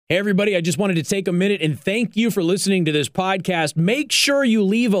Hey, everybody, I just wanted to take a minute and thank you for listening to this podcast. Make sure you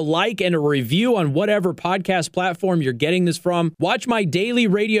leave a like and a review on whatever podcast platform you're getting this from. Watch my daily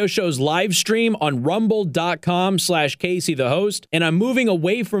radio shows live stream on rumble.com/Casey the host. And I'm moving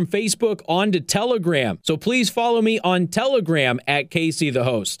away from Facebook onto Telegram. So please follow me on Telegram at Casey the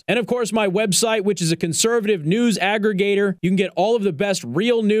host. And of course, my website, which is a conservative news aggregator. You can get all of the best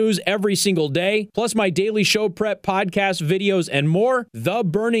real news every single day, plus my daily show prep, podcast, videos, and more.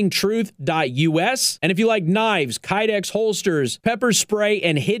 TheBurningTruth.us. And if you like knives, Kydex holsters, pepper spray,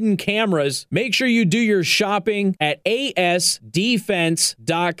 and hidden cameras, make sure you do your shopping at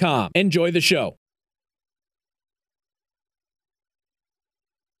asdefense.com. Enjoy the show.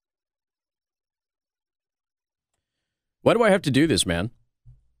 Why do I have to do this, man?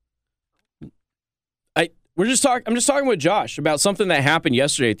 I'm just talking with Josh about something that happened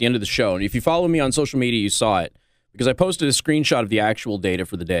yesterday at the end of the show. And if you follow me on social media, you saw it because I posted a screenshot of the actual data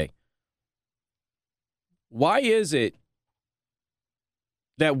for the day. Why is it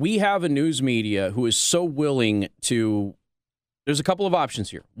that we have a news media who is so willing to, there's a couple of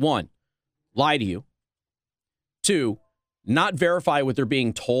options here. One, lie to you. Two, not verify what they're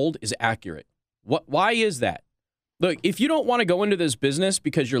being told is accurate. Why is that? Look, if you don't want to go into this business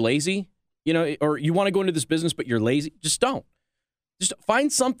because you're lazy, or you want to go into this business but you're lazy, just don't. Just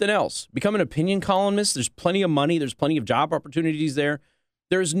find something else. Become an opinion columnist. There's plenty of money. There's plenty of job opportunities there.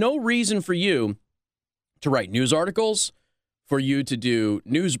 There's no reason for you to write news articles, for you to do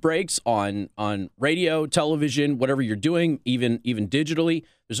news breaks on radio, television, whatever you're doing, even digitally.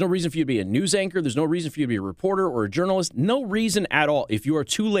 There's no reason for you to be a news anchor. There's no reason for you to be a reporter or a journalist. No reason at all if you are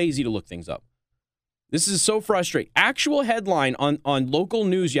too lazy to look things up. This is so frustrating. Actual headline on local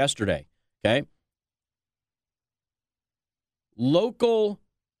news yesterday, okay? Local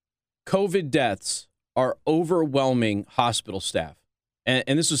COVID deaths are overwhelming hospital staff.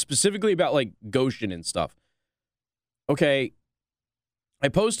 And this was specifically about like Goshen and stuff. Okay, I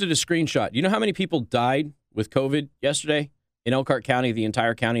posted a screenshot. You know how many people died with COVID yesterday in Elkhart County, the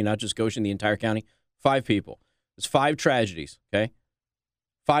entire county, not just Goshen, the entire county? 5 people. It's 5 tragedies, okay?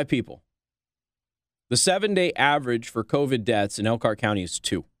 5 people. The 7-day average for COVID deaths in Elkhart County is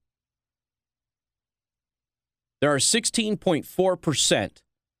 2. There are 16.4%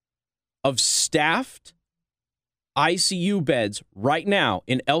 of staffed ICU beds right now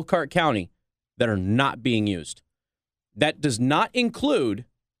in Elkhart County that are not being used. That does not include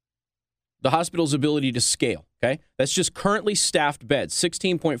the hospital's ability to scale, okay? That's just currently staffed beds,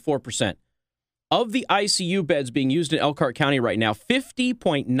 16.4%. Of the ICU beds being used in Elkhart County right now,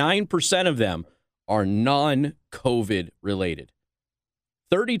 50.9% of them are non-COVID related.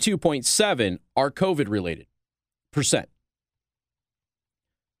 32.7 are COVID related. Percent.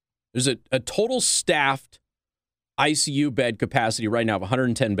 There's a total staffed ICU bed capacity right now of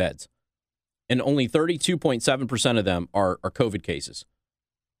 110 beds, and only 32.7% of them are COVID cases.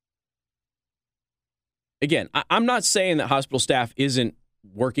 Again, I'm not saying that hospital staff isn't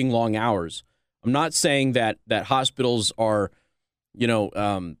working long hours. I'm not saying that hospitals are,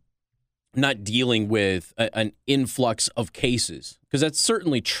 not dealing with an influx of cases, because that's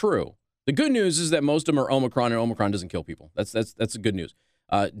certainly true. The good news is that most of them are Omicron, and Omicron doesn't kill people. That's the good news.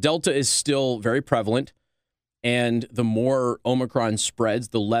 Delta is still very prevalent, and the more Omicron spreads,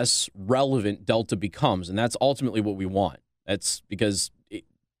 the less relevant Delta becomes, and that's ultimately what we want. That's because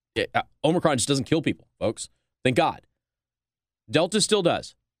Omicron just doesn't kill people, folks. Thank God. Delta still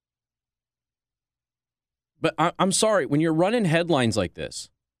does. But I'm sorry, when you're running headlines like this,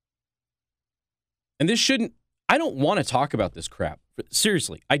 and this shouldn't, I don't want to talk about this crap.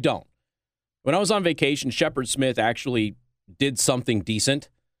 Seriously, I don't. When I was on vacation, Shepard Smith actually did something decent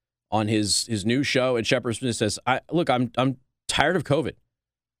on his new show, and Shepard Smith says, I'm tired of COVID.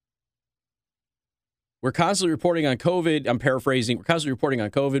 We're constantly reporting on COVID. I'm paraphrasing. We're constantly reporting on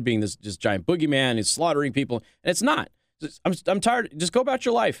COVID being this giant boogeyman. It's slaughtering people, and it's not. I'm tired. Just go about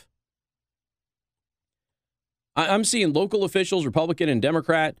your life. I'm seeing local officials, Republican and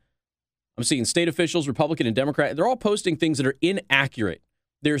Democrat. I'm seeing state officials, Republican and Democrat. They're all posting things that are inaccurate.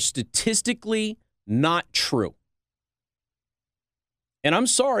 They're statistically not true. And I'm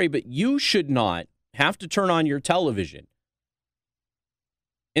sorry, but you should not have to turn on your television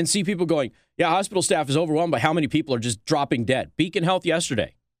and see people going, yeah, hospital staff is overwhelmed by how many people are just dropping dead. Beacon Health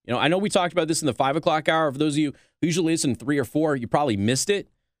yesterday. I know we talked about this in the 5 o'clock hour. For those of you who usually listen 3 or 4, you probably missed it.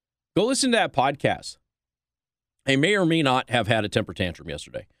 Go listen to that podcast. I may or may not have had a temper tantrum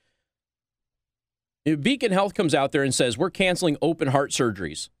yesterday. If Beacon Health comes out there and says, we're canceling open heart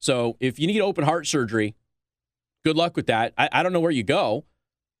surgeries. So if you need open heart surgery, good luck with that. I don't know where you go,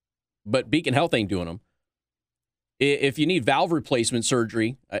 but Beacon Health ain't doing them. If you need valve replacement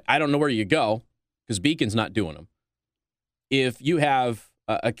surgery, I don't know where you go because Beacon's not doing them. If you have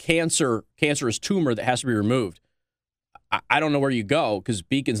a cancerous tumor that has to be removed, I don't know where you go because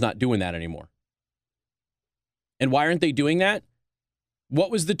Beacon's not doing that anymore. And why aren't they doing that? What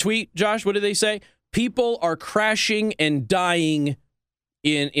was the tweet, Josh? What did they say? People are crashing and dying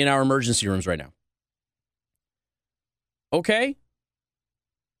in our emergency rooms right now. Okay.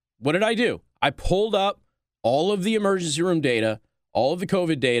 What did I do? I pulled up all of the emergency room data, all of the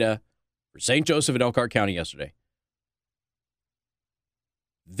COVID data for St. Joseph and Elkhart County yesterday.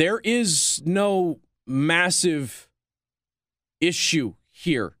 There is no massive issue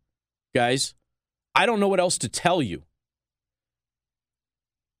here, guys. I don't know what else to tell you.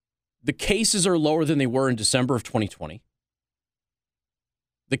 The cases are lower than they were in December of 2020.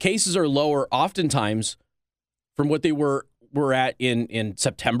 The cases are lower oftentimes from what they were at in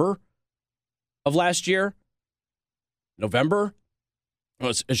September of last year, November.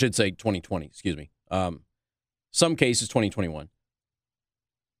 Oh, I should say 2020, excuse me. Some cases 2021.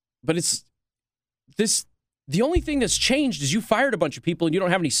 But it's this. The only thing that's changed is you fired a bunch of people and you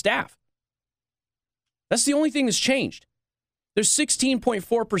don't have any staff. That's the only thing that's changed. There's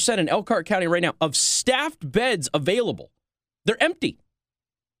 16.4% in Elkhart County right now of staffed beds available. They're empty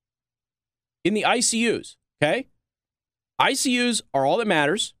in the ICUs, okay? ICUs are all that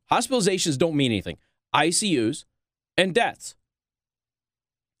matters. Hospitalizations don't mean anything. ICUs and deaths.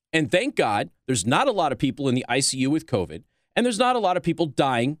 And thank God there's not a lot of people in the ICU with COVID, and there's not a lot of people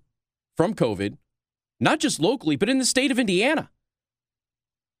dying from COVID, not just locally, but in the state of Indiana.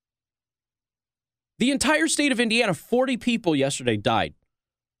 The entire state of Indiana, 40 people yesterday died.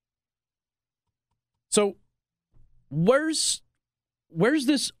 So where's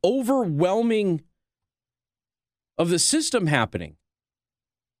this overwhelming of the system happening?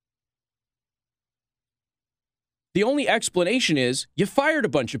 The only explanation is you fired a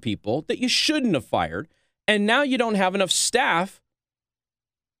bunch of people that you shouldn't have fired, and now you don't have enough staff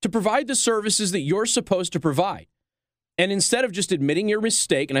to provide the services that you're supposed to provide. And instead of just admitting your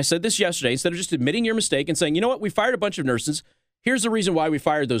mistake, and I said this yesterday, instead of just admitting your mistake and saying, you know what, we fired a bunch of nurses, here's the reason why we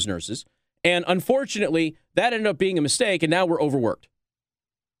fired those nurses, and unfortunately, that ended up being a mistake, and now we're overworked.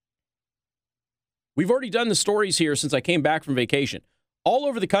 We've already done the stories here since I came back from vacation. All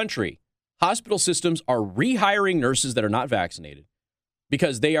over the country, hospital systems are rehiring nurses that are not vaccinated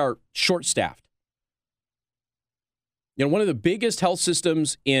because they are short-staffed. You know, one of the biggest health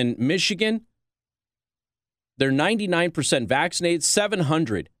systems in Michigan, they're 99% vaccinated.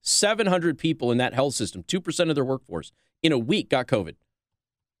 700 people in that health system, 2% of their workforce, in a week got COVID.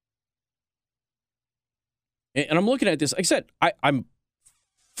 And I'm looking at this. Like I said, I'm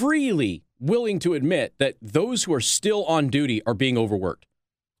freely willing to admit that those who are still on duty are being overworked.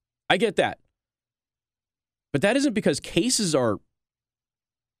 I get that. But that isn't because cases are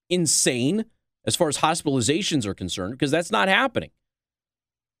insane as far as hospitalizations are concerned, because that's not happening.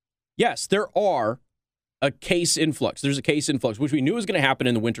 Yes, there are a case influx. There's a case influx, which we knew was going to happen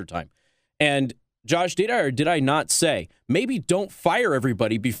in the wintertime. And Josh, did I or did I not say, maybe don't fire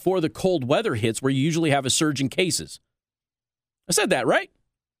everybody before the cold weather hits where you usually have a surge in cases? I said that, right?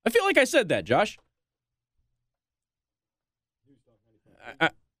 I feel like I said that, Josh.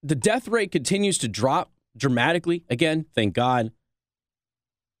 The death rate continues to drop dramatically. Again, thank God.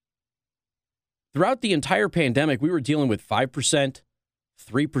 Throughout the entire pandemic, we were dealing with 5%,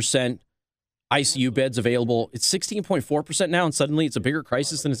 3% ICU beds available. It's 16.4% now, and suddenly it's a bigger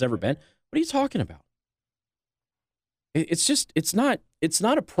crisis than it's ever been. What are you talking about? It's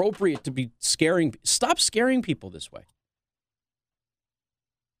not appropriate to be scaring. Stop scaring people this way.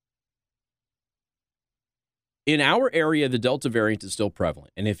 In our area, the Delta variant is still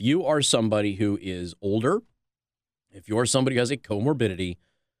prevalent. And if you are somebody who is older, if you're somebody who has a comorbidity,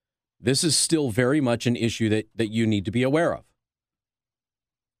 this is still very much an issue that you need to be aware of.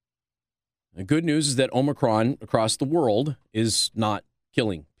 The good news is that Omicron across the world is not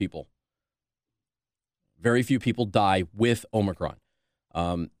killing people. Very few people die with Omicron.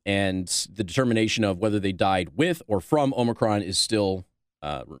 And the determination of whether they died with or from Omicron is still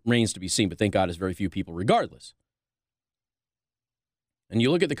remains to be seen, but thank God it's very few people regardless. And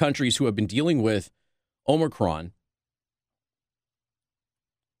you look at the countries who have been dealing with Omicron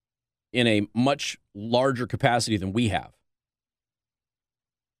in a much larger capacity than we have.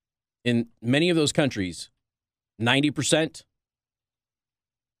 In many of those countries, 90%.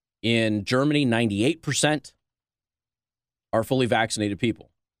 In Germany, 98% are fully vaccinated people.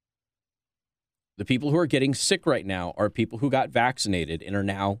 The people who are getting sick right now are people who got vaccinated and are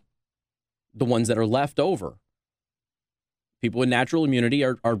now the ones that are left over People with natural immunity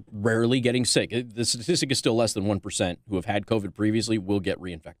are rarely getting sick. The statistic is still less than 1% who have had COVID previously will get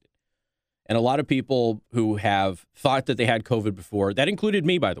reinfected. And a lot of people who have thought that they had COVID before, that included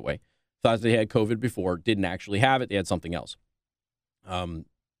me, by the way, thought they had COVID before, didn't actually have it. They had something else.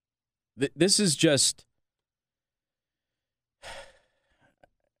 This is just,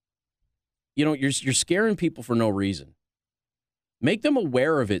 you're scaring people for no reason. Make them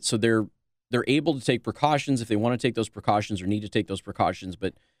aware of it so they're able to take precautions if they want to take those precautions or need to take those precautions.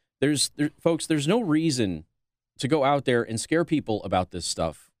 But folks, there's no reason to go out there and scare people about this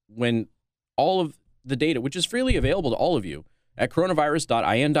stuff when all of the data, which is freely available to all of you at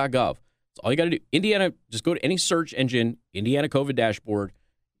coronavirus.in.gov. That's all you got to do. Indiana, just go to any search engine, Indiana COVID dashboard.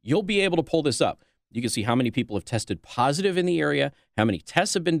 You'll be able to pull this up. You can see how many people have tested positive in the area, how many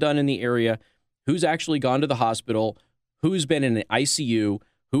tests have been done in the area, who's actually gone to the hospital, who's been in an ICU,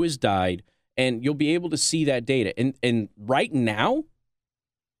 who has died, and you'll be able to see that data. And right now,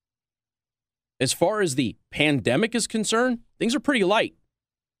 as far as the pandemic is concerned, things are pretty light.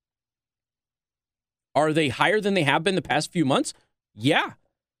 Are they higher than they have been the past few months? Yeah,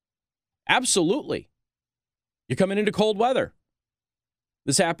 absolutely. You're coming into cold weather.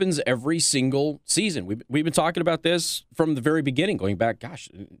 This happens every single season. We've been talking about this from the very beginning, going back,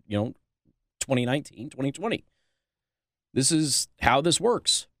 2019, 2020. This is how this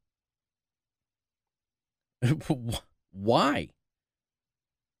works. Why?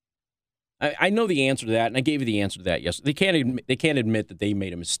 I know the answer to that, and I gave you the answer to that yesterday. They can't admit that they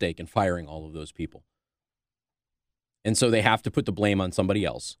made a mistake in firing all of those people. And so they have to put the blame on somebody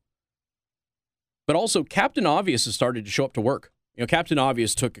else. But also, Captain Obvious has started to show up to work. Captain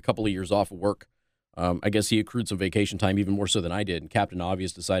Obvious took a couple of years off of work. I guess he accrued some vacation time, even more so than I did, and Captain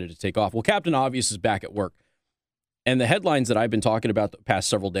Obvious decided to take off. Well, Captain Obvious is back at work. And the headlines that I've been talking about the past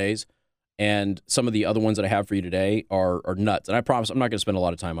several days and some of the other ones that I have for you today are nuts. And I promise I'm not going to spend a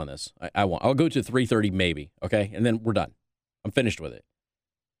lot of time on this. I won't. I'll go to 3:30 maybe, okay? And then we're done. I'm finished with it.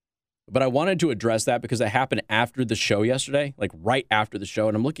 But I wanted to address that because that happened after the show yesterday, like right after the show.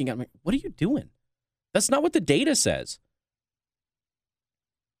 And I'm looking at it, what are you doing? That's not what the data says.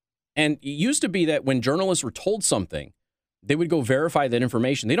 And it used to be that when journalists were told something, they would go verify that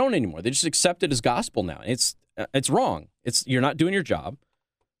information. They don't anymore. They just accept it as gospel now. It's wrong. You're not doing your job,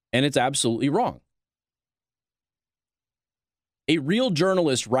 and it's absolutely wrong. A real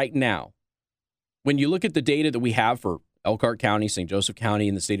journalist right now, when you look at the data that we have for Elkhart County, St. Joseph County,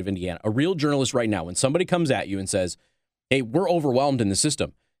 in the state of Indiana, a real journalist right now, when somebody comes at you and says, hey, we're overwhelmed in the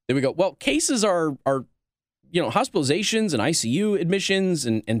system, then we go, well, cases are hospitalizations and ICU admissions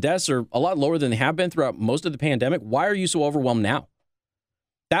and deaths are a lot lower than they have been throughout most of the pandemic. Why are you so overwhelmed now?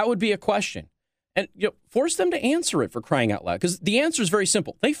 That would be a question. And force them to answer it, for crying out loud. Because the answer is very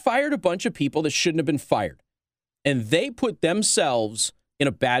simple. They fired a bunch of people that shouldn't have been fired. And they put themselves in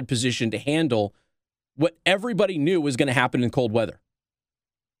a bad position to handle what everybody knew was going to happen in cold weather.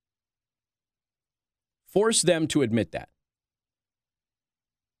 Force them to admit that.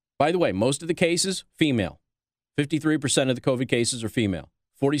 By the way, most of the cases, female. 53% of the COVID cases are female.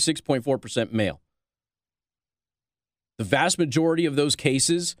 46.4% male. The vast majority of those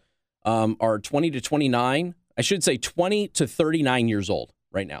cases are 20 to 29. I should say 20 to 39 years old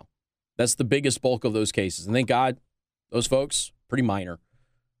right now. That's the biggest bulk of those cases. And thank God, those folks, pretty minor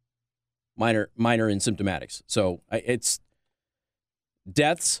in symptomatics. So it's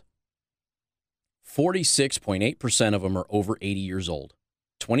deaths. 46.8% of them are over 80 years old.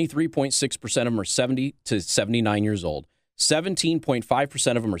 23.6% of them are 70 to 79 years old.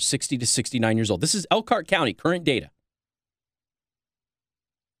 17.5% of them are 60 to 69 years old. This is Elkhart County, current data.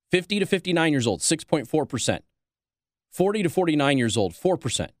 50 to 59 years old, 6.4%. 40 to 49 years old,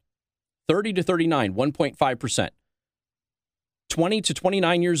 4%. 30 to 39, 1.5%. 20 to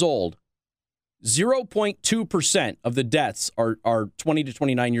 29 years old, 0.2% of the deaths are 20 to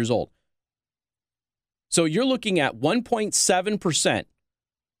 29 years old. So you're looking at 1.7%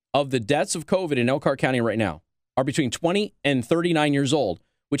 of the deaths of COVID in Elkhart County right now are between 20 and 39 years old,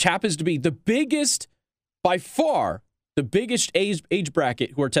 which happens to be the biggest, by far, the biggest age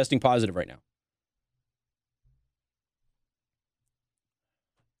bracket who are testing positive right now.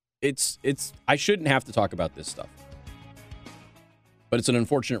 I shouldn't have to talk about this stuff, but it's an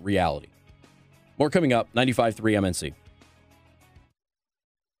unfortunate reality. More coming up, 95.3 MNC.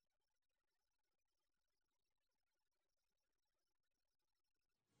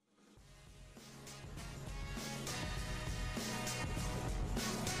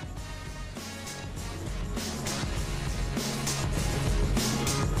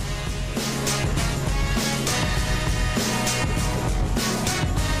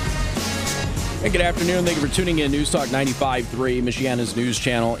 Hey, good afternoon. Thank you for tuning in. News Talk 95.3, Michiana's news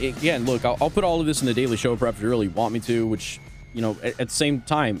channel. Again, look, I'll put all of this in the daily show prep if you really want me to, which, you know, at the same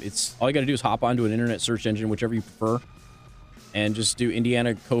time, it's all you got to do is hop onto an internet search engine, whichever you prefer, and just do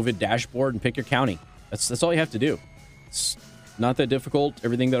Indiana COVID dashboard and pick your county. That's all you have to do. It's not that difficult.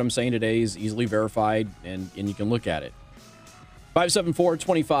 Everything that I'm saying today is easily verified, and you can look at it.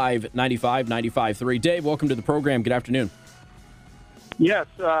 574-2595, 95.3. Dave, welcome to the program. Good afternoon. Yes,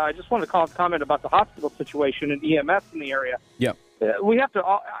 I just wanted to comment about the hospital situation and EMS in the area. Yeah. We have to.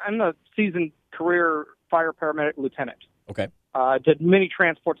 I'm a seasoned career fire paramedic lieutenant. Okay. Did many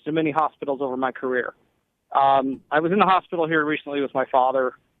transports to many hospitals over my career. I was in the hospital here recently with my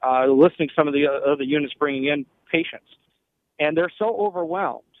father, listening to some of the other units bringing in patients, and they're so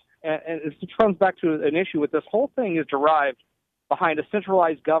overwhelmed. And it comes back to an issue with this whole thing is derived behind a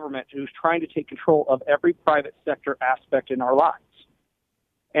centralized government who's trying to take control of every private sector aspect in our lives.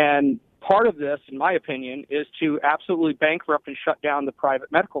 And part of this, in my opinion, is to absolutely bankrupt and shut down the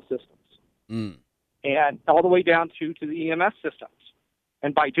private medical systems, and all the way down to the EMS systems.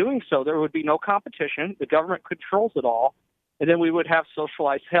 And by doing so, there would be no competition. The government controls it all, and then we would have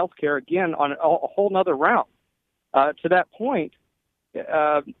socialized health care again on a whole nother realm. To that point,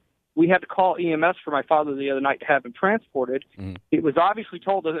 we had to call EMS for my father the other night to have him transported. It was obviously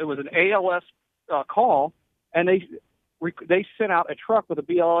told that it was an ALS call, and they sent out a truck with a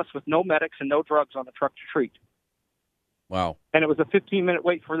BLS with no medics and no drugs on the truck to treat. Wow. And it was a 15-minute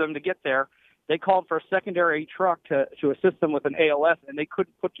wait for them to get there. They called for a secondary truck to assist them with an ALS, and they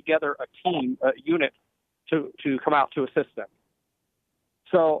couldn't put together a team, a unit, to come out to assist them.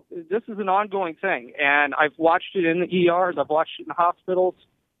 So this is an ongoing thing, and I've watched it in the ERs. I've watched it in the hospitals.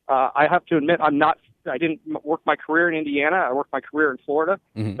 I have to admit, I didn't work my career in Indiana. I worked my career in Florida.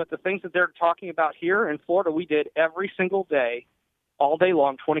 But the things that they're talking about here in Florida, we did every single day, all day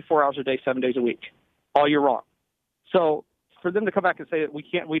long, 24 hours a day, 7 days a week, all year long. So for them to come back and say that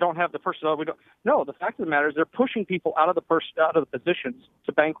we don't have the personnel, no, the fact of the matter is they're pushing people out of the positions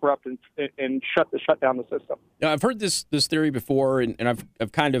to bankrupt and shut down the system. Now, I've heard this theory before, and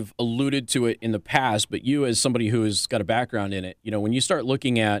I've kind of alluded to it in the past, but you, as somebody who has got a background in it, you know, when you start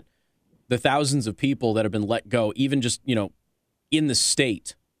looking at the thousands of people that have been let go, even just, you know, in the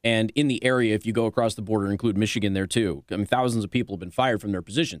state and in the area, if you go across the border, include Michigan there too. I mean, thousands of people have been fired from their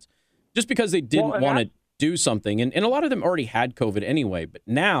positions just because they didn't want to do something. And a lot of them already had COVID anyway. But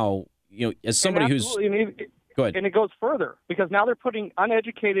now, you know, as somebody who's... Go ahead. And it goes further because now they're putting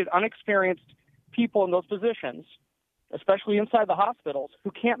uneducated, unexperienced people in those positions, especially inside the hospitals,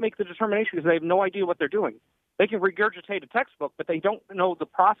 who can't make the determination because they have no idea what they're doing. They can regurgitate a textbook, but they don't know the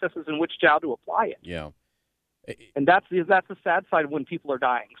processes in which how to apply it. Yeah. And that's the sad side when people are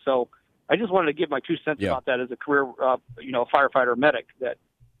dying. So I just wanted to give my 2 cents about that as a career, firefighter medic,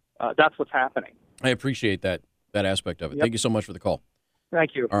 that's what's happening. I appreciate that aspect of it. Yep. Thank you so much for the call.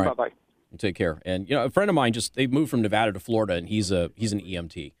 Thank you. All right. Bye-bye. Take care. And, you know, a friend of mine they moved from Nevada to Florida, and he's an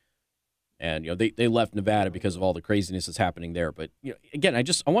EMT. And, you know, they left Nevada because of all the craziness that's happening there. But, you know, again,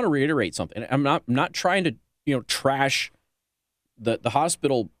 I want to reiterate something. I'm not trying to, you know, trash the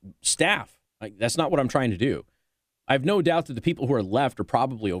hospital staff. Like, that's not what I'm trying to do. I have no doubt that the people who are left are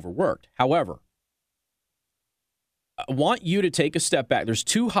probably overworked. However, I want you to take a step back. There's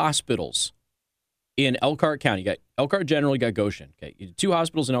 2 hospitals in Elkhart County. You got Elkhart General, you got Goshen. Okay, 2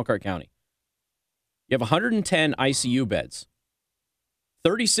 hospitals in Elkhart County. You have 110 ICU beds.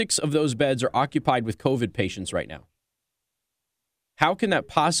 36 of those beds are occupied with COVID patients right now. How can that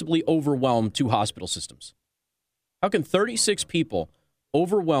possibly overwhelm 2 hospital systems? How can 36 people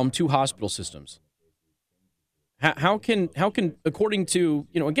overwhelm 2 hospital systems? How can according to,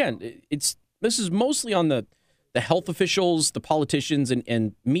 you know, again, this is mostly on the health officials, the politicians,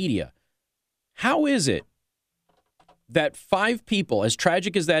 and media. How is it that 5 people, as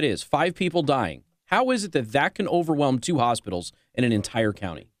tragic as that is, 5 people dying, how is it that can overwhelm 2 hospitals in an entire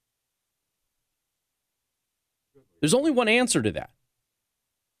county? There's only one answer to that.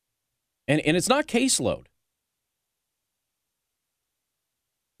 And it's not caseload.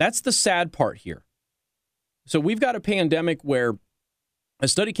 That's the sad part here. So we've got a pandemic where a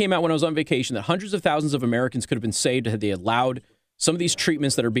study came out when I was on vacation that hundreds of thousands of Americans could have been saved had they allowed some of these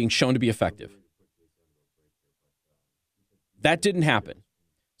treatments that are being shown to be effective. That didn't happen.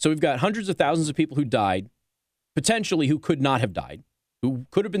 So we've got hundreds of thousands of people who died, potentially who could not have died, who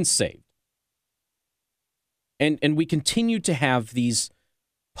could have been saved. And we continue to have these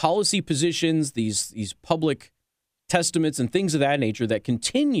policy positions, these public testaments and things of that nature that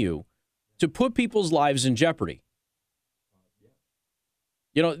continue to put people's lives in jeopardy.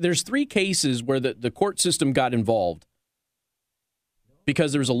 You know, there's 3 cases where the court system got involved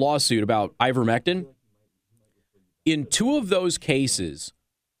because there was a lawsuit about ivermectin. In 2 of those cases,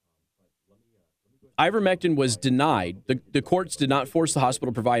 ivermectin was denied. The courts did not force the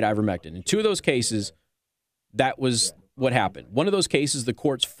hospital to provide ivermectin. In 2 of those cases, that was what happened. One of those cases, the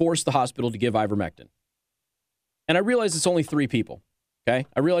courts forced the hospital to give ivermectin. And I realize it's only 3 people, okay?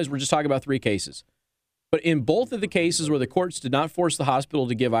 I realize we're just talking about 3 cases. But in both of the cases where the courts did not force the hospital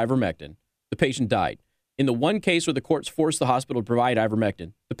to give ivermectin, the patient died. In the one case where the courts forced the hospital to provide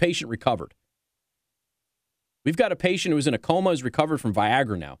ivermectin, the patient recovered. We've got a patient who was in a coma, who's recovered from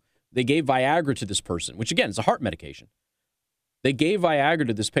Viagra now. They gave Viagra to this person, which again is a heart medication. They gave Viagra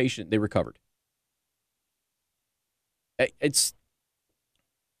to this patient. They recovered.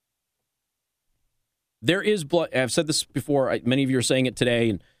 There is blood. I've said this before. Many of you are saying it today.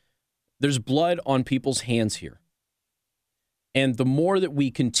 And there's blood on people's hands here. And the more that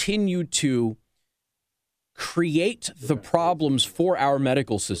we continue to create the problems for our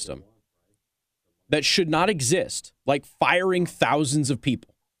medical system that should not exist, like firing thousands of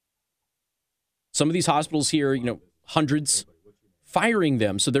people. Some of these hospitals here, hundreds, firing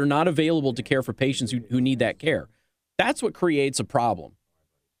them so they're not available to care for patients who need that care. That's what creates a problem.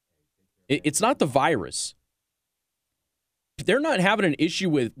 It's not the virus. They're not having an issue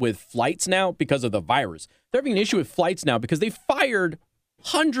with flights now because of the virus. They're having an issue with flights now because they fired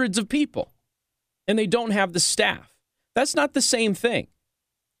hundreds of people and they don't have the staff. That's not the same thing.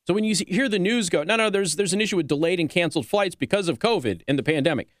 So when you hear the news go, no, there's an issue with delayed and canceled flights because of COVID and the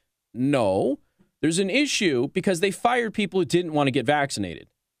pandemic. No, there's an issue because they fired people who didn't want to get vaccinated.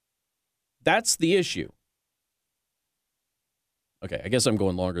 That's the issue. Okay, I guess I'm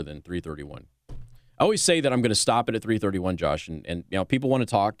going longer than 3:31. I always say that I'm going to stop it at 3:31, Josh, and people want to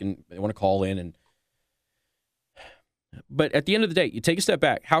talk and they want to call in, but at the end of the day, you take a step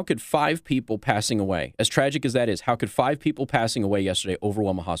back. How could 5 people passing away, as tragic as that is, how could 5 people passing away yesterday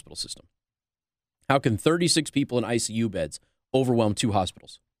overwhelm a hospital system? How can 36 people in ICU beds overwhelm 2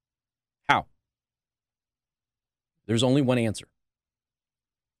 hospitals? How? There's only one answer.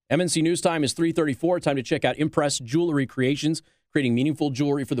 MNC News Time is 3:34. Time to check out Impress Jewelry Creations, creating meaningful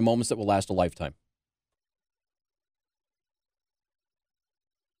jewelry for the moments that will last a lifetime.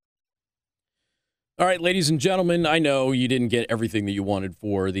 All right, ladies and gentlemen, I know you didn't get everything that you wanted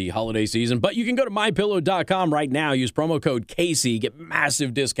for the holiday season, but you can go to MyPillow.com right now, use promo code Casey, get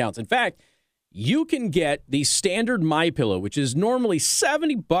massive discounts. In fact, you can get the standard MyPillow, which is normally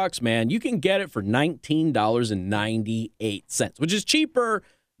 $70, man. You can get it for $19.98, which is cheaper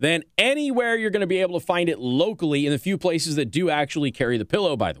than anywhere you're going to be able to find it locally in the few places that do actually carry the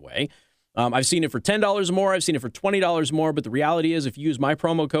pillow, by the way. I've seen it for $10 more. I've seen it for $20 more. But the reality is, if you use my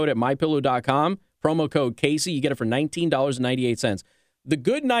promo code at MyPillow.com, promo code Casey, you get it for $19.98. The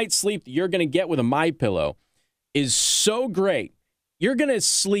good night's sleep that you're going to get with a MyPillow is so great. You're going to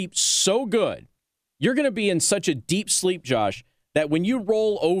sleep so good. You're going to be in such a deep sleep, Josh, that when you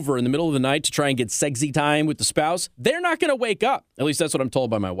roll over in the middle of the night to try and get sexy time with the spouse, they're not going to wake up. At least that's what I'm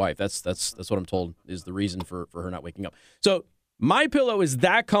told by my wife. That's what I'm told is the reason for her not waking up. So MyPillow is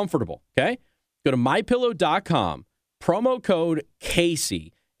that comfortable, okay? Go to MyPillow.com, promo code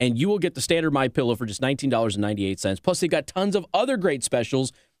Casey, and you will get the standard MyPillow for just $19.98. Plus, they've got tons of other great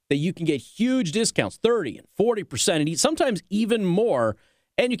specials that you can get huge discounts, 30 and 40%, and sometimes even more.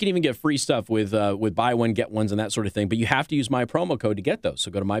 And you can even get free stuff with buy one, get ones and that sort of thing. But you have to use my promo code to get those. So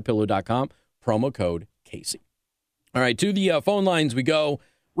go to MyPillow.com, promo code Casey. All right, to the phone lines we go.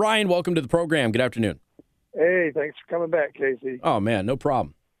 Ryan, welcome to the program. Good afternoon. Hey, thanks for coming back, Casey. Oh, man, no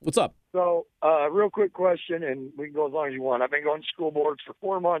problem. What's up? So, real quick question, and we can go as long as you want. I've been going to school boards for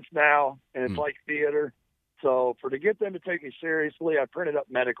 4 months now, and it's like theater. So, to get them to take me seriously, I printed up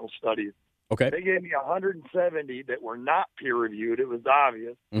medical studies. Okay. They gave me 170 that were not peer-reviewed. It was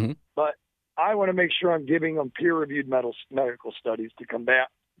obvious. Mm-hmm. But I want to make sure I'm giving them peer-reviewed medical studies to combat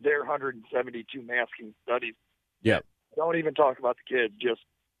their 172 masking studies. Yeah. Don't even talk about the kids, just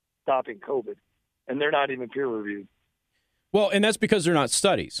stopping COVID. And they're not even peer-reviewed. Well, and that's because they're not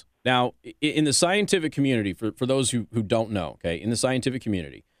studies. Now, in the scientific community, for those who don't know, okay, in the scientific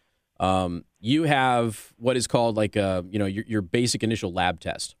community, you have what is called like your basic initial lab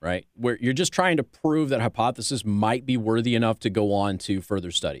test, right? Where you're just trying to prove that a hypothesis might be worthy enough to go on to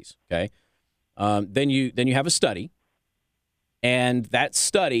further studies, okay? Then you have a study, and that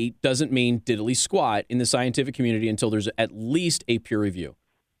study doesn't mean diddly squat in the scientific community until there's at least a peer review.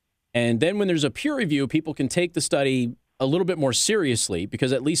 And then when there's a peer review, people can take the study a little bit more seriously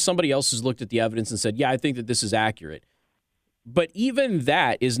because at least somebody else has looked at the evidence and said, yeah, I think that this is accurate. But even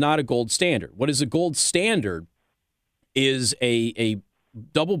that is not a gold standard. What is a gold standard is a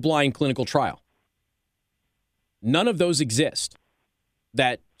double-blind clinical trial. None of those exist.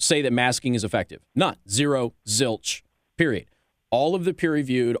 that say that masking is effective. None. Zero. Zilch. Period. All of the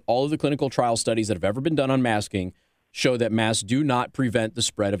peer-reviewed, all of the clinical trial studies that have ever been done on masking show that masks do not prevent the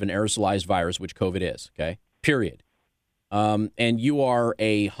spread of an aerosolized virus, which COVID is, okay? Period. And you are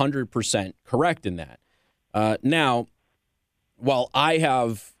 100% correct in that. Now, while I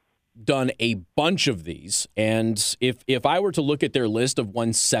have done a bunch of these, and if I were to look at their list of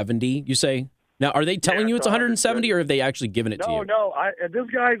 170, you say, now, are they telling you it's 170, or have they actually given it to you? No. This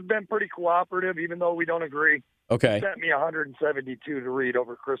guy's been pretty cooperative, even though we don't agree. Okay. He sent me 172 to read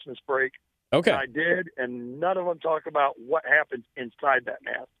over Christmas break. Okay. And I did, and none of them talk about what happens inside that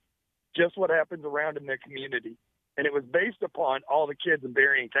mask, just what happens around in the community. And it was based upon all the kids in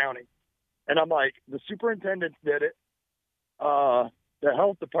Berrien County. And I'm like, the superintendents did it. The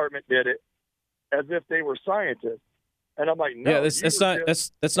health department did it as if they were scientists. And I'm like, no. Yeah,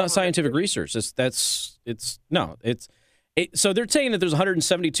 that's not scientific research. So they're saying that there's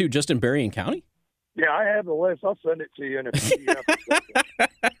 172 just in Berrien County? Yeah, I have the list. I'll send it to you in a PDF.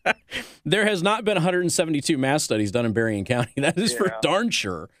 There has not been 172 mass studies done in Berrien County. That is for darn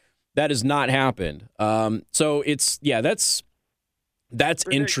sure. That has not happened. So that's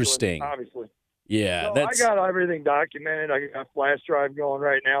interesting. Obviously. Yeah, so I got everything documented. I got a flash drive going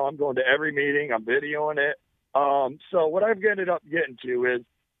right now. I'm going to every meeting. I'm videoing it. So what I've ended up getting to is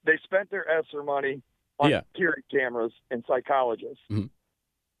they spent their ESSER money on security cameras and psychologists. Mm-hmm.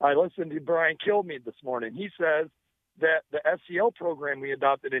 I listened to Brian Kilmeade this morning. He says that the SEL program we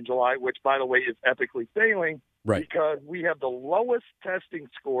adopted in July, which, by the way, is epically failing because we have the lowest testing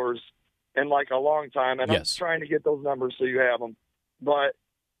scores in like a long time. And I'm trying to get those numbers so you have them. But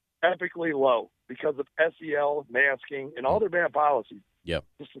epically low because of SEL, masking, and all their bad policies. Yep.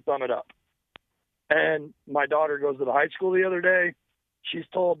 Just to sum it up. And my daughter goes to the high school the other day. She's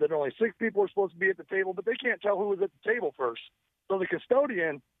told that only 6 people are supposed to be at the table, but they can't tell who was at the table first. So the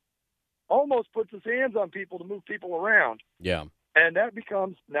custodian almost puts his hands on people to move people around. Yeah. And that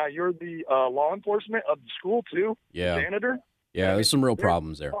becomes, now you're the law enforcement of the school too, janitor. Yeah, there's some real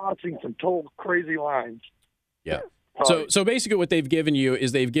problems there. Crossing some total crazy lines. Yeah. So basically what they've given you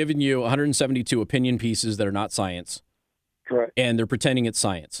is they've given you 172 opinion pieces that are not science. Correct. And they're pretending it's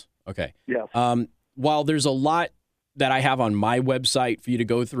science. Okay. Yes. While there's a lot that I have on my website for you to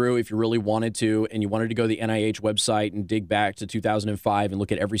go through if you really wanted to, and you wanted to go to the NIH website and dig back to 2005 and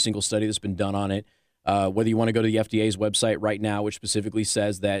look at every single study that's been done on it, whether you want to go to the FDA's website right now, which specifically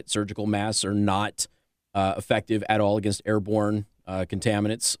says that surgical masks are not effective at all against airborne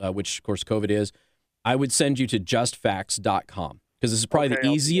contaminants, which, of course, COVID is, I would send you to justfacts.com because this is probably the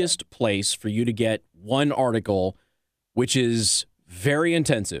easiest place for you to get one article, which is very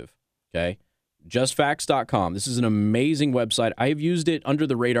intensive, okay? Justfacts.com. This is an amazing website. I have used it under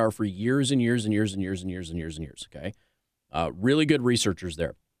the radar for years and years and years and years and years and years and years, okay? Really good researchers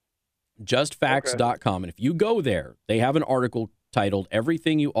there. Justfacts.com. And if you go there, they have an article titled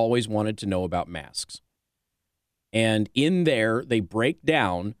Everything You Always Wanted to Know About Masks. And in there, they break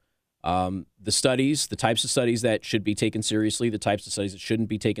down the studies, the types of studies that should be taken seriously, the types of studies that shouldn't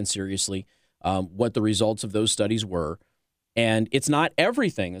be taken seriously, what the results of those studies were. And it's not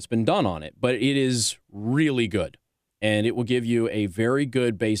everything that's been done on it, but it is really good. And it will give you a very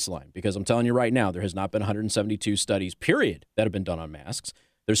good baseline because I'm telling you right now, there has not been 172 studies, period, that have been done on masks.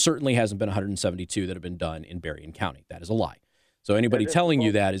 There certainly hasn't been 172 that have been done in Berrien County. That is a lie. So anybody telling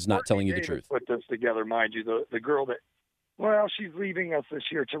you that is not telling you the truth. Put this together, mind you, the girl that, well, she's leaving us this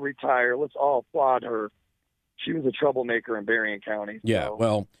year to retire. Let's all applaud her. She was a troublemaker in Berrien County. Yeah,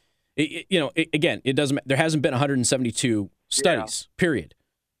 well, again, it doesn't. There hasn't been 172 studies, period.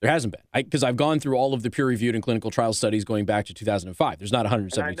 There hasn't been. Because I've gone through all of the peer-reviewed and clinical trial studies going back to 2005. There's not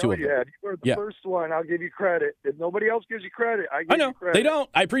 172 of them. You were the first one. I'll give you credit. If nobody else gives you credit, I give you credit. They don't.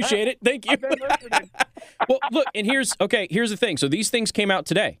 I appreciate it. Thank you. I've been listening. Well, look, and here's the thing. So these things came out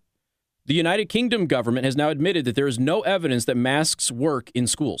today. The United Kingdom government has now admitted that there is no evidence that masks work in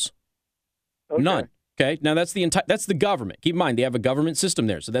schools. Okay. None. Okay. Now that's the government. Keep in mind they have a government system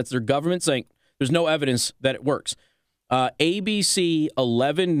there, so that's their government saying there's no evidence that it works. ABC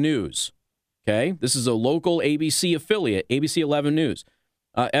 11 News. Okay, this is a local ABC affiliate. ABC 11 News.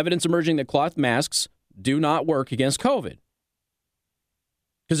 Evidence emerging that cloth masks do not work against COVID.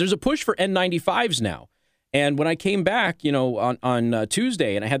 Because there's a push for N95s now. And when I came back, on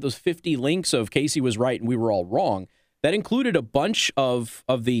Tuesday, and I had those 50 links of Casey was right and we were all wrong, that included a bunch of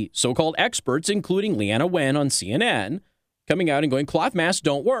the so-called experts, including Leanna Wen on CNN, coming out and going, cloth masks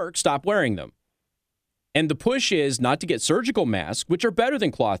don't work, stop wearing them. And the push is not to get surgical masks, which are better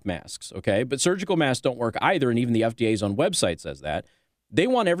than cloth masks, okay? But surgical masks don't work either, and even the FDA's own website says that. They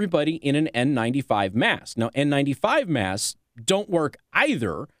want everybody in an N95 mask. Now, N95 masks don't work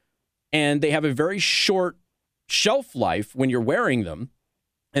either, and they have a very short shelf life when you're wearing them,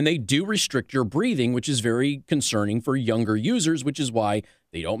 and they do restrict your breathing, which is very concerning for younger users, which is why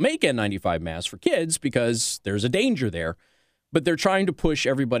they don't make N95 masks for kids, because there's a danger there. But they're trying to push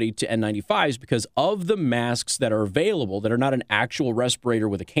everybody to N95s because of the masks that are available that are not an actual respirator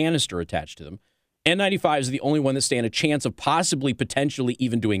with a canister attached to them. N95s are the only one that stand a chance of possibly, potentially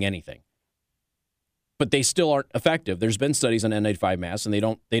even doing anything. But they still aren't effective. There's been studies on N95 masks, and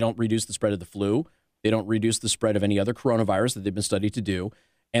they don't reduce the spread of the flu. They don't reduce the spread of any other coronavirus that they've been studied to do.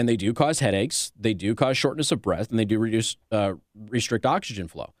 And they do cause headaches. They do cause shortness of breath, and they do restrict oxygen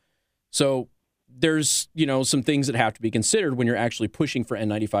flow. So there's, some things that have to be considered when you're actually pushing for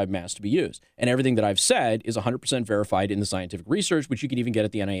N95 masks to be used. And everything that I've said is 100% verified in the scientific research, which you can even get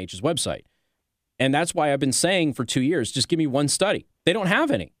at the NIH's website. And that's why I've been saying for 2 years, just give me one study. They don't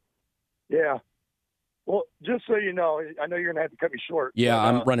have any. Yeah. Well, just so you know, I know you're going to have to cut me short. Yeah, but,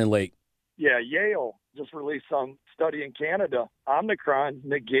 I'm running late. Yeah, Yale just released some study in Canada, Omicron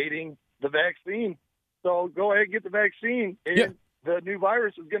negating the vaccine. So go ahead and get the vaccine, and the new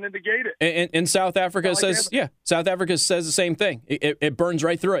virus is going to negate it. And South Africa says, South Africa says the same thing. It burns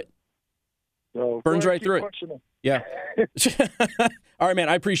right through it. So burns right through it. Yeah. All right, man,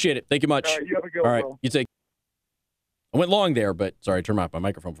 I appreciate it. Thank you much. All right, you have a good one. All right, bro. you take. I went long there, but sorry, turn off my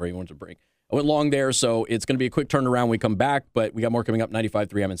microphone before you went to break. I went long there, so it's going to be a quick turnaround when we come back, but we got more coming up. 95.3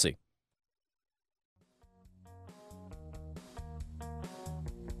 MNC.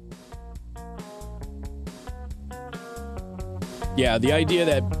 Yeah, the idea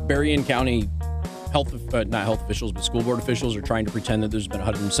that Berrien County not health officials, but school board officials are trying to pretend that there's been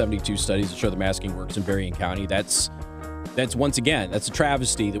 172 studies that show the masking works in Berrien County. That's once again, that's a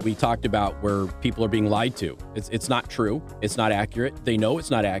travesty that we talked about where people are being lied to. It's not true. It's not accurate. They know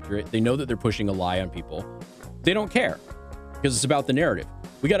it's not accurate. They know that they're pushing a lie on people. They don't care because it's about the narrative.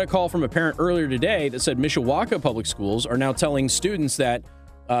 We got a call from a parent earlier today that said Mishawaka public schools are now telling students that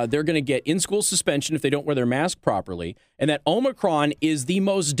they're going to get in-school suspension if they don't wear their mask properly, and that Omicron is the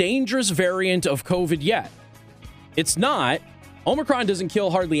most dangerous variant of COVID yet. It's not. Omicron doesn't kill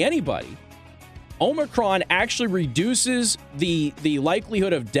hardly anybody. Omicron actually reduces the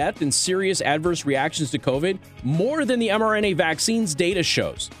likelihood of death and serious adverse reactions to COVID more than the mRNA vaccines data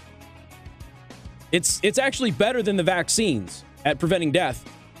shows. It's actually better than the vaccines at preventing death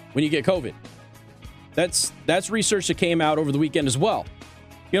when you get COVID. That's research that came out over the weekend as well.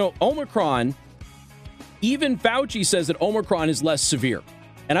 Omicron, even Fauci says that Omicron is less severe.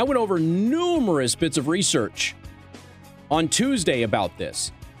 And I went over numerous bits of research on Tuesday about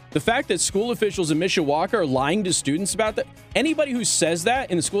this. The fact that school officials in Mishawaka are lying to students about that, anybody who says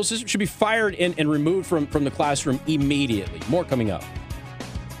that in the school system should be fired and removed from the classroom immediately. More coming up.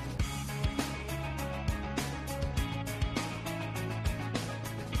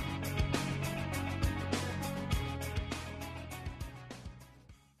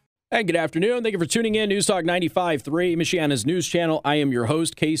 Hey, good afternoon. Thank you for tuning in. News Talk 95.3, Michiana's news channel. I am your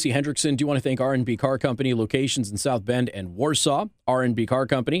host, Casey Hendrickson. Do want to thank R&B Car Company, locations in South Bend and Warsaw. R&B Car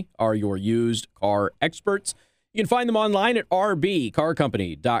Company are your used car experts. You can find them online at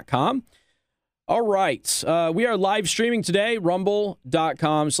rbcarcompany.com. All right. We are live streaming today,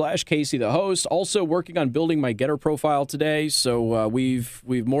 rumble.com/Casey the host. Also working on building my Getter profile today. So we've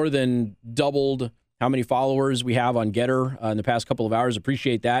more than doubled how many followers we have on Getter in the past couple of hours.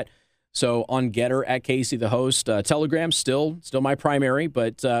 Appreciate that. So on Getter at Casey the host. Telegram still my primary,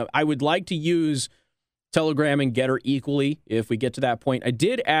 but I would like to use Telegram and Getter equally if we get to that point. I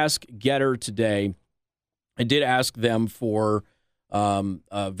did ask Getter today. I did ask them for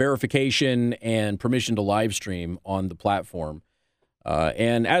verification and permission to live stream on the platform.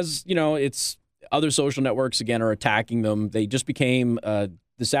 And as you know, it's other social networks again are attacking them. They just became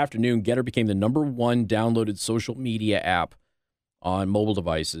this afternoon. Getter became the #1 downloaded social media app on mobile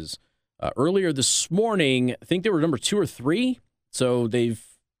devices. Earlier this morning, I think they were number 2 or 3. So they've,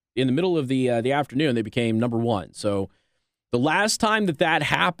 in the middle of the afternoon, they became #1. So the last time that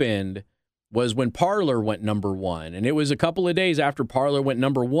happened was when Parler went #1. And it was a couple of days after Parler went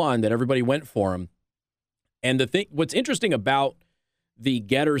 #1 that everybody went for him. And what's interesting about the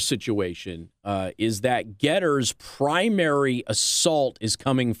Getter situation is that Getter's primary assault is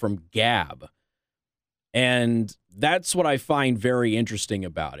coming from Gab. And that's what I find very interesting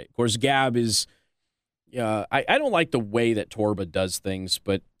about it. Of course, Gab is, I don't like the way that Torba does things,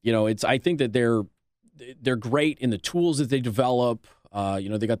 but, I think that they're great in the tools that they develop.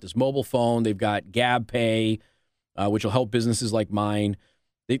 They got this mobile phone. They've got Gab Pay, which will help businesses like mine.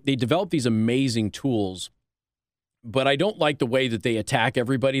 They develop these amazing tools, but I don't like the way that they attack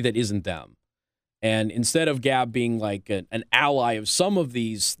everybody that isn't them. And instead of Gab being like an ally of some of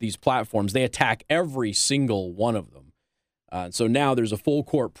these platforms, they attack every single one of them. So now there's a full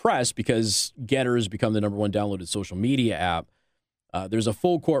court press because Getter has become the #1 downloaded social media app. There's a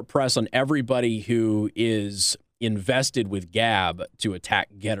full court press on everybody who is invested with Gab to attack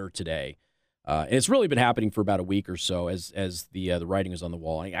Getter today. And it's really been happening for about a week or so as the writing is on the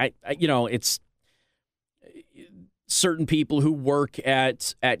wall. It's certain people who work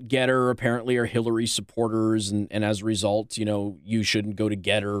at Getter apparently are Hillary supporters, and as a result, you shouldn't go to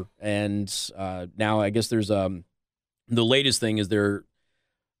Getter. And now I guess there's the latest thing is they're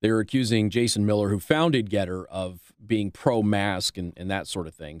accusing Jason Miller, who founded Getter, of being pro-mask and that sort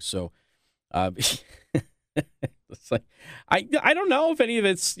of thing. So it's like, I don't know if any of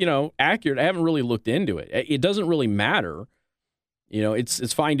it's accurate. I haven't really looked into it. It doesn't really matter.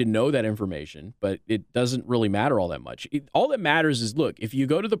 It's fine to know that information, but it doesn't really matter all that much. All that matters is, look, if you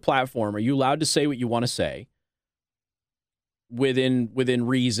go to the platform, are you allowed to say what you want to say within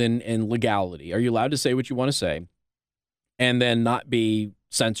reason and legality? Are you allowed to say what you want to say and then not be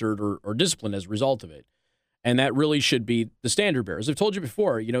censored or disciplined as a result of it? And that really should be the standard bearer. As I've told you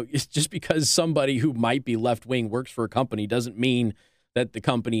before, it's just because somebody who might be left-wing works for a company doesn't mean that the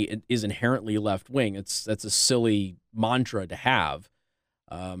company is inherently left-wing. That's a silly mantra to have.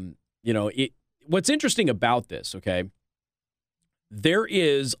 What's interesting about this, okay, there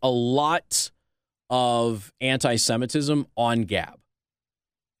is a lot of anti-Semitism on Gab.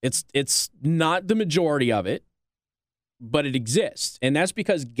 It's not the majority of it, but it exists. And that's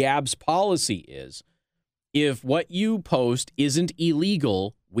because Gab's policy is, if what you post isn't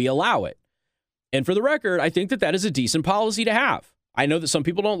illegal, we allow it. And for the record, I think that is a decent policy to have. I know that some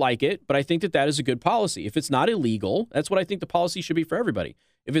people don't like it, but I think that is a good policy. If it's not illegal, that's what I think the policy should be for everybody.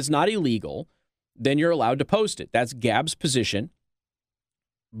 If it's not illegal, then you're allowed to post it. That's Gab's position.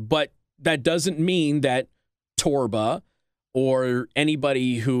 But that doesn't mean that Torba or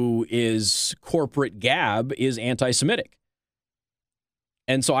anybody who is corporate Gab is anti-Semitic.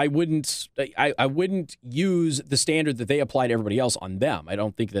 And so I wouldn't use the standard that they apply to everybody else on them. I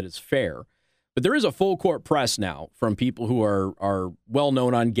don't think that it's fair. But there is a full court press now from people who are well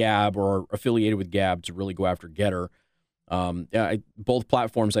known on Gab or are affiliated with Gab to really go after Getter. Both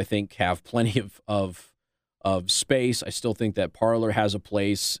platforms, I think, have plenty of space. I still think that Parler has a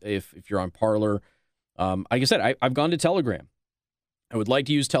place if you're on Parler. Like I said, I've gone to Telegram. I would like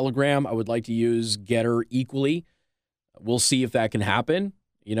to use Telegram. I would like to use Getter equally. We'll see if that can happen.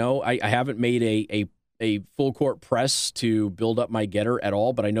 I haven't made a full court press to build up my Getter at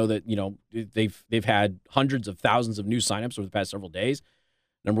all, but I know that, they've had hundreds of thousands of new signups over the past several days.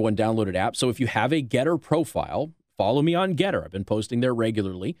 #1 downloaded app. So if you have a Getter profile, follow me on Getter. I've been posting there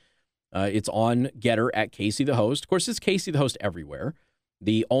regularly. It's on Getter at Casey the Host. Of course, it's Casey the Host everywhere.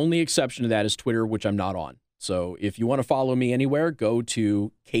 The only exception to that is Twitter, which I'm not on. So if you want to follow me anywhere, go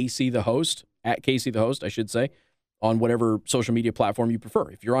to Casey the Host, at Casey the Host, I should say, on whatever social media platform you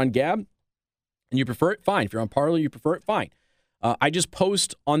prefer. If you're on Gab and you prefer it, fine. If you're on Parler, you prefer it, fine. I just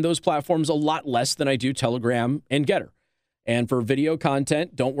post on those platforms a lot less than I do Telegram and Getter. And for video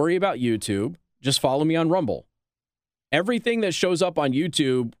content, don't worry about YouTube. Just follow me on Rumble. Everything that shows up on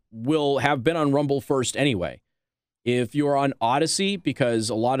YouTube will have been on Rumble first anyway. If you're on Odyssey,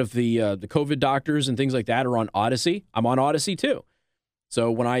 because a lot of the COVID doctors and things like that are on Odyssey, I'm on Odyssey too. So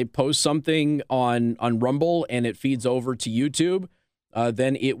when I post something on Rumble and it feeds over to YouTube,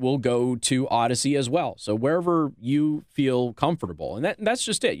 then it will go to Odyssey as well. So wherever you feel comfortable. And that's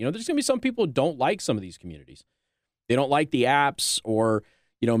just it. There's going to be some people who don't like some of these communities. They don't like the apps, or,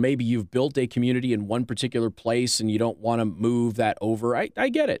 maybe you've built a community in one particular place and you don't want to move that over. I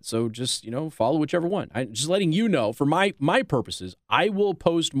get it. So just, follow whichever one. I'm just letting you know, for my purposes, I will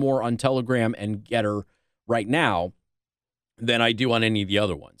post more on Telegram and Getter right now than I do on any of the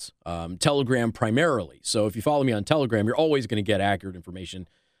other ones. Telegram primarily. So if you follow me on Telegram, you're always going to get accurate information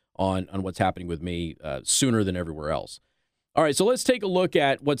on what's happening with me sooner than everywhere else. All right, so let's take a look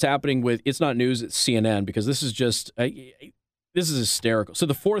at what's happening with It's Not News at CNN, because this is just, this is hysterical. So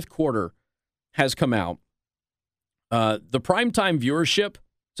the fourth quarter has come out. The primetime viewership,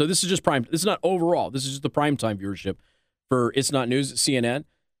 so this is just prime, this is not overall, this is just the primetime viewership for It's Not News at CNN.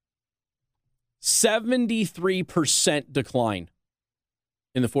 73% decline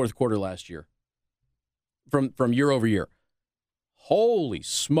in the fourth quarter last year from year over year. Holy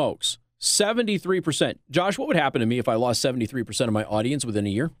smokes. 73%. Josh, what would happen to me if I lost 73% of my audience within a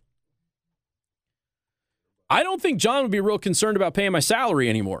year? I don't think John would be real concerned about paying my salary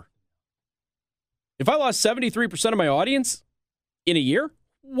anymore. If I lost 73% of my audience in a year,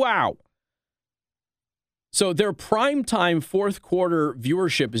 wow. So their primetime fourth quarter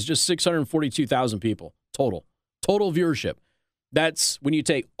viewership is just 642,000 people total viewership. That's when you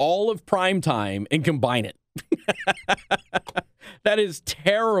take all of primetime and combine it. That is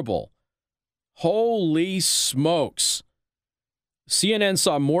terrible. Holy smokes. CNN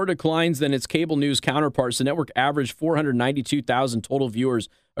saw more declines than its cable news counterparts. The network averaged 492,000 total viewers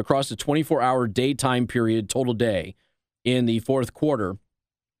across a 24-hour daytime period, total day, in the fourth quarter,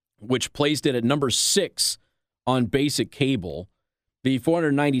 which placed it at number 6 on basic cable. The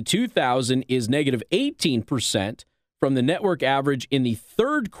 492,000 is negative 18% from the network average in the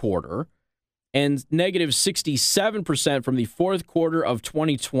third quarter and negative 67% from the fourth quarter of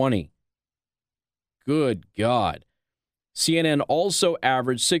 2020. Good God. CNN also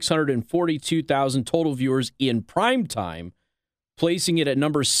averaged 642,000 total viewers in prime time, placing it at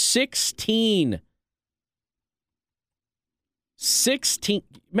number 16. 16.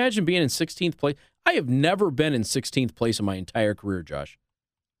 Imagine being in 16th place. I have never been in 16th place in my entire career, Josh.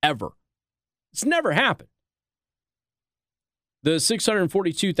 Ever. It's never happened. The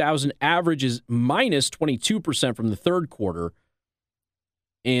 642,000 average is minus 22% from the third quarter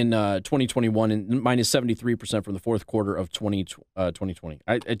in 2021 and minus 73% from the fourth quarter of 2020.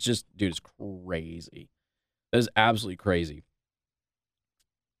 It's just, dude, it's crazy. That is absolutely crazy.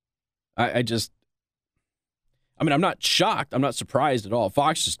 I'm not shocked. I'm not surprised at all.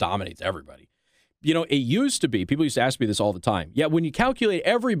 Fox just dominates everybody. You know, it used to be, people used to ask me this all the time. Yeah, when you calculate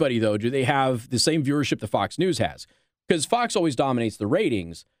everybody, though, do they have the same viewership that Fox News has? Because Fox always dominates the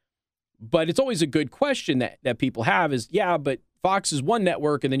ratings. But it's always a good question that people have is, yeah, but Fox is one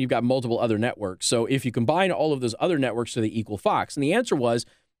network and then you've got multiple other networks. So if you combine all of those other networks, do they equal Fox? And the answer was,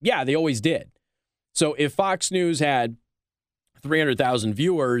 yeah, they always did. So if Fox News had 300,000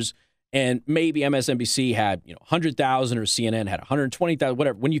 viewers and maybe MSNBC had 100,000 or CNN had 120,000,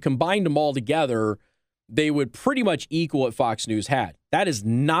 whatever, when you combined them all together, they would pretty much equal what Fox News had. That is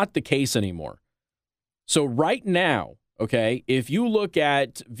not the case anymore. So right now, okay, if you look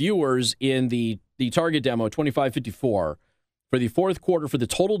at viewers in the target demo 2554 for the fourth quarter for the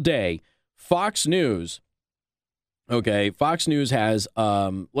total day, Fox News, okay, Fox News has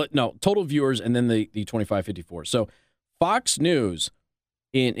total viewers and then the 2554. So Fox News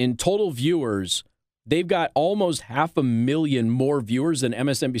in total viewers, they've got almost 500,000 more viewers than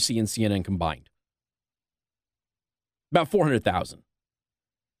MSNBC and CNN combined. About 400,000.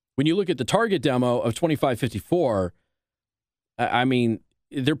 When you look at the target demo of 2554, I mean,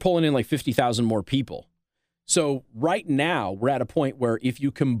 they're pulling in like 50,000 more people. So right now, we're at a point where if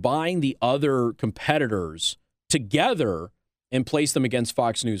you combine the other competitors together and place them against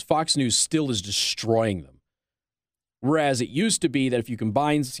Fox News still is destroying them. Whereas it used to be that if you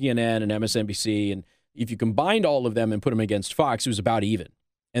combine CNN and MSNBC, and if you combined all of them and put them against Fox, it was about even.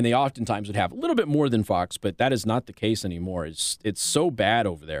 And they oftentimes would have a little bit more than Fox, but that is not the case anymore. It's so bad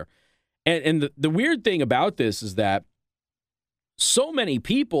over there. And the weird thing about this is that so many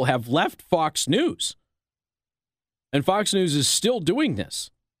people have left Fox News. And Fox News is still doing this.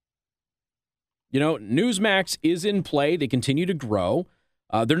 You know, Newsmax is in play. They continue to grow.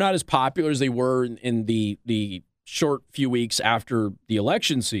 They're not as popular as they were in the short few weeks after the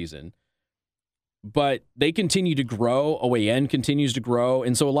election season. But they continue to grow. OAN continues to grow.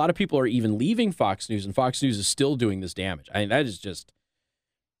 And so a lot of people are even leaving Fox News, and Fox News is still doing this damage. I mean, that is just,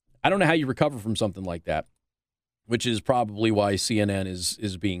 I don't know how you recover from something like that, which is probably why CNN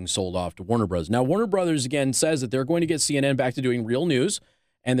is being sold off to Warner Brothers. Now, Warner Brothers, again, says that they're going to get CNN back to doing real news,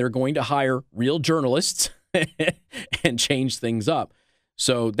 and they're going to hire real journalists and change things up.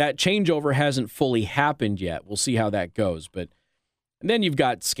 So that changeover hasn't fully happened yet. We'll see how that goes. And then you've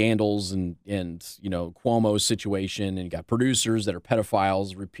got scandals and Cuomo's situation, and you got producers that are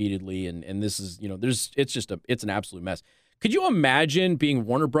pedophiles repeatedly, and this is, it's an absolute mess. Could you imagine being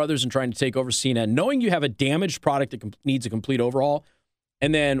Warner Brothers and trying to take over CNN, knowing you have a damaged product that needs a complete overhaul,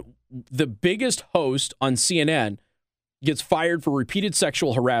 and then the biggest host on CNN gets fired for repeated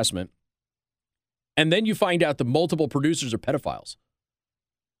sexual harassment, and then you find out the multiple producers are pedophiles,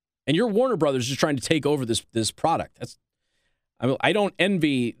 and you're Warner Brothers just trying to take over this product? I don't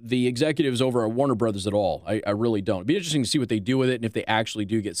envy the executives over at Warner Brothers at all. I really don't. It'd be interesting to see what they do with it and if they actually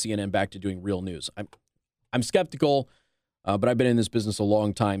do get CNN back to doing real news. I'm skeptical, but I've been in this business a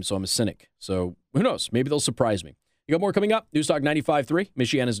long time, so I'm a cynic. So who knows? Maybe they'll surprise me. You got more coming up? News Talk 95.3,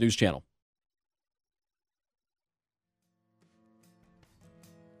 Michiana's news channel.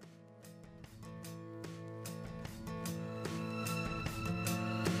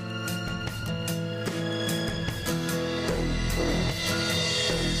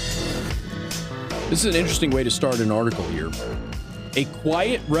 This is an interesting way to start an article here. A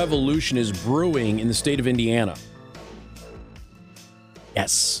quiet revolution is brewing in the state of Indiana.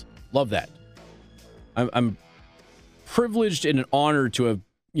 Yes, love that. I'm privileged and honored to have,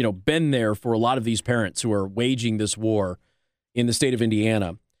 been there for a lot of these parents who are waging this war in the state of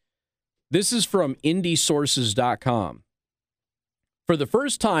Indiana. This is from indiesources.com. For the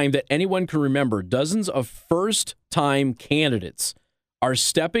first time that anyone can remember, dozens of first-time candidates are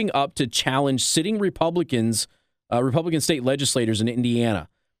stepping up to challenge sitting Republican state legislators in Indiana,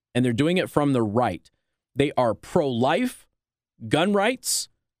 and they're doing it from the right. They are pro-life, gun rights,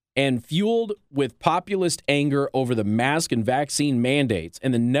 and fueled with populist anger over the mask and vaccine mandates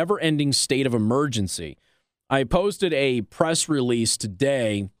and the never-ending state of emergency. I posted a press release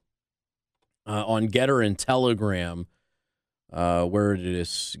today on Getter and Telegram. Where did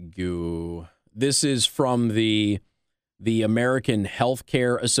this go? This is from the American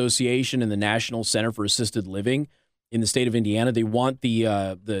Healthcare Association and the National Center for Assisted Living in the state of Indiana. They want the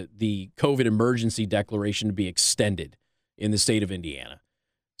COVID emergency declaration to be extended in the state of Indiana.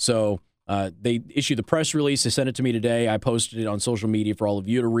 So they issued the press release. They sent it to me today. I posted it on social media for all of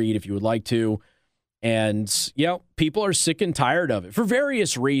you to read if you would like to. And, people are sick and tired of it for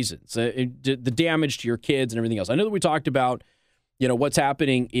various reasons. The damage to your kids and everything else. I know that we talked about, what's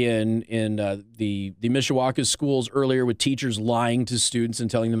happening in the Mishawaka schools earlier with teachers lying to students and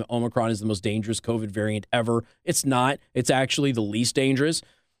telling them Omicron is the most dangerous COVID variant ever. It's not. It's actually the least dangerous.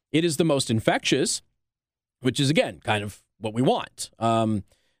 It is the most infectious, which is, again, kind of what we want.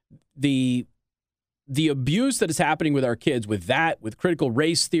 The abuse that is happening with our kids with critical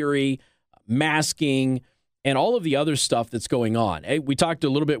race theory, masking, and all of the other stuff that's going on. We talked a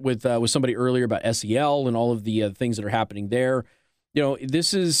little bit with somebody earlier about SEL and all of the things that are happening there.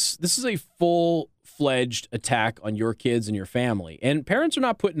 This is a full-fledged attack on your kids and your family, and parents are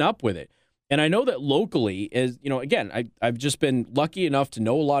not putting up with it. And I know that locally, I've just been lucky enough to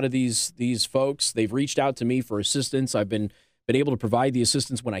know a lot of these folks. They've reached out to me for assistance. I've been able to provide the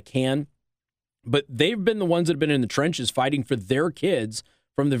assistance when I can, but they've been the ones that have been in the trenches fighting for their kids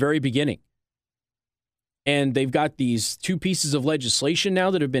from the very beginning. And they've got these two pieces of legislation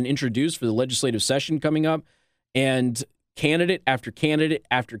now that have been introduced for the legislative session coming up, and candidate after candidate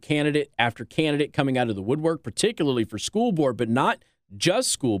after candidate after candidate coming out of the woodwork, particularly for school board, but not just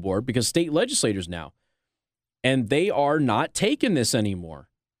school board, because state legislators now. And they are not taking this anymore,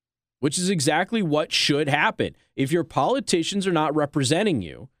 which is exactly what should happen. If your politicians are not representing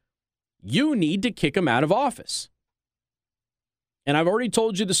you, you need to kick them out of office. And I've already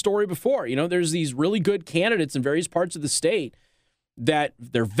told you the story before. There's these really good candidates in various parts of the state that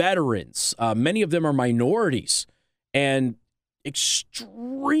they're veterans. Many of them are minorities and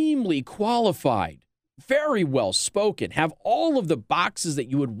extremely qualified, very well spoken, have all of the boxes that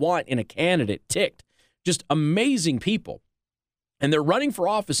you would want in a candidate ticked. Just amazing people. And they're running for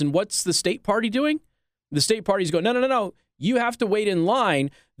office. And what's the state party doing? The state party's going, no. You have to wait in line.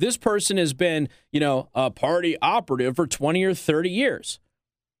 This person has been, a party operative for 20 or 30 years.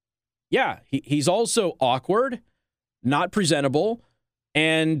 Yeah, he's also awkward, not presentable,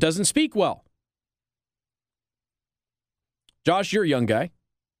 and doesn't speak well. Josh, you're a young guy.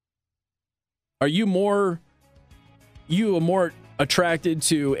 Are you more attracted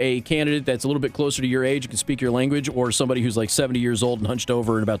to a candidate that's a little bit closer to your age, can speak your language, or somebody who's like 70 years old and hunched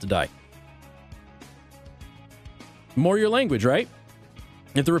over and about to die? More your language, right?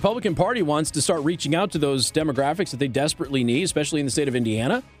 If the Republican Party wants to start reaching out to those demographics that they desperately need, especially in the state of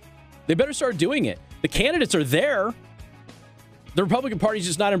Indiana, they better start doing it. The candidates are there. The Republican Party's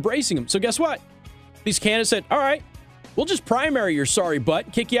just not embracing them. So guess what? These candidates said, all right, we'll just primary your sorry butt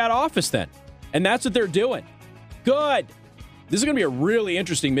and kick you out of office then. And that's what they're doing. Good. This is going to be a really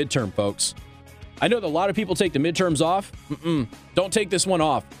interesting midterm, folks. I know that a lot of people take the midterms off. Don't take this one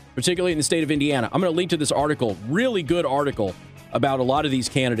off, particularly in the state of Indiana. I'm going to link to this article, really good article about a lot of these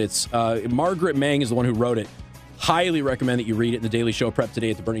candidates. Margaret Mang is the one who wrote it. Highly recommend that you read it in the Daily Show Prep today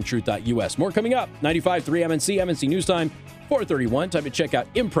at theburningtruth.us. More coming up. 95.3 MNC News Time, 4:31. Time to check out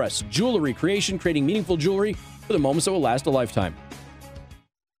Impress Jewelry Creation, creating meaningful jewelry for the moments that will last a lifetime.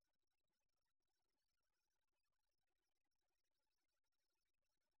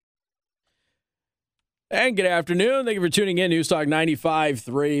 And good afternoon. Thank you for tuning in. News Talk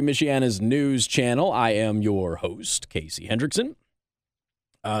 95.3, Michiana's news channel. I am your host, Casey Hendrickson.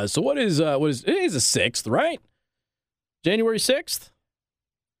 So what is it is the 6th, right? January 6th?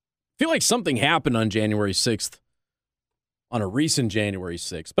 I feel like something happened on January 6th, on a recent January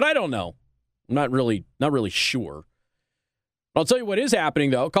 6th, but I don't know. I'm not really sure. I'll tell you what is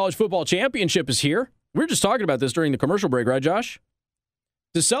happening, though. College football championship is here. We were just talking about this during the commercial break, right, Josh?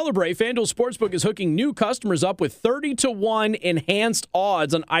 To celebrate, FanDuel Sportsbook is hooking new customers up with 30-1 enhanced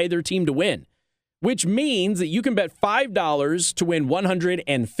odds on either team to win, which means that you can bet $5 to win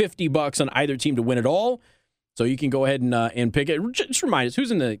 $150 on either team to win it all. So you can go ahead and pick it. Just remind us,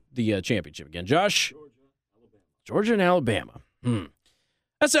 who's in the championship again, Josh? Georgia and Alabama.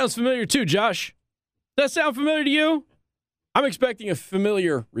 That sounds familiar too, Josh. Does that sound familiar to you? I'm expecting a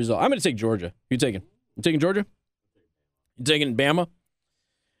familiar result. I'm going to take Georgia. Who you taking? You taking Georgia? You taking Bama?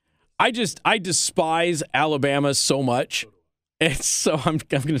 I despise Alabama so much. And so I'm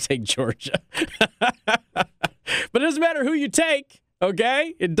going to take Georgia. But it doesn't matter who you take,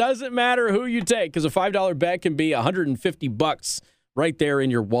 okay? It doesn't matter who you take because a $5 bet can be $150 right there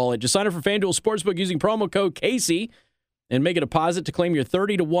in your wallet. Just sign up for FanDuel Sportsbook using promo code Casey and make a deposit to claim your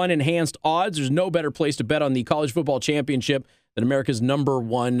 30-1 enhanced odds. There's no better place to bet on the college football championship than America's #1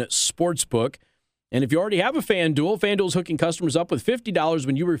 sportsbook. And if you already have a FanDuel, FanDuel's hooking customers up with $50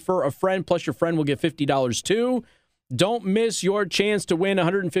 when you refer a friend, plus your friend will get $50 too. Don't miss your chance to win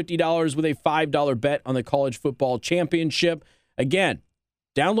 $150 with a $5 bet on the college football championship. Again,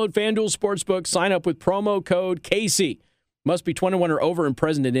 download FanDuel Sportsbook, sign up with promo code Casey. Must be 21 or over and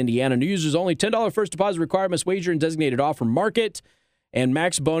present in Indiana. New users only. $10 first deposit required. Must wager in designated offer market. And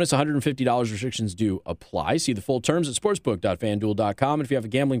max bonus $150. Restrictions do apply. See the full terms at sportsbook.fanduel.com. And if you have a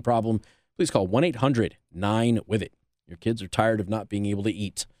gambling problem, please call 1-800-9-WITH-IT. Your kids are tired of not being able to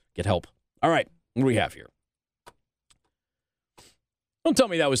eat. Get help. All right, what do we have here? Don't tell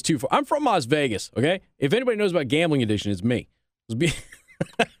me that was too far. I'm from Las Vegas, okay? If anybody knows about Gambling Addiction, it's me.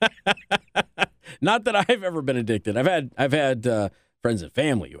 Not that I've ever been addicted. I've had friends and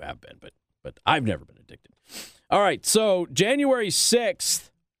family who have been, but I've never been addicted. All right, so January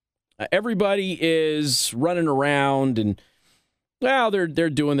 6th, everybody is running around and well, they're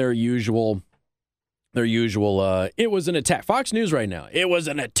doing their usual. It was an attack. Fox News right now. It was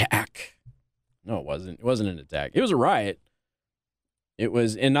an attack. No, it wasn't. It wasn't an attack. It was a riot. It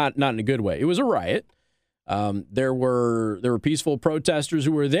was, and not in a good way. It was a riot. There were peaceful protesters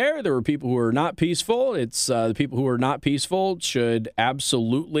who were there. There were people who were not peaceful. It's the people who are not peaceful should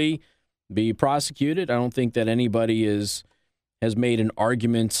absolutely be prosecuted. I don't think that anybody has made an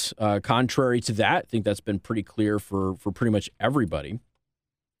argument contrary to that. I think that's been pretty clear for pretty much everybody.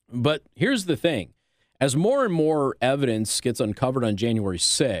 But here's the thing. As more and more evidence gets uncovered on January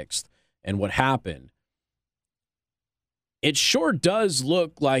 6th and what happened, it sure does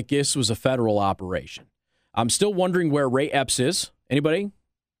look like this was a federal operation. I'm still wondering where Ray Epps is. Anybody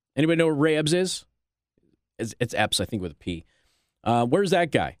know where Ray Epps is? It's Epps, I think, with a P. Where's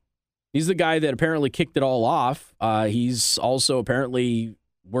that guy? He's the guy that apparently kicked it all off. He's also apparently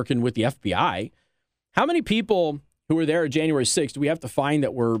working with the FBI. How many people who were there at January 6th do we have to find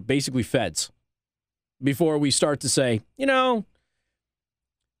that were basically feds before we start to say,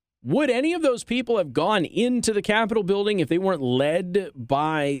 would any of those people have gone into the Capitol building if they weren't led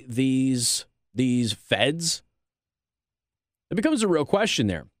by these feds? It becomes a real question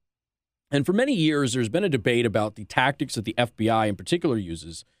there. And for many years, there's been a debate about the tactics that the FBI in particular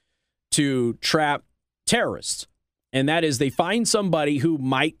uses to trap terrorists. And that is they find somebody who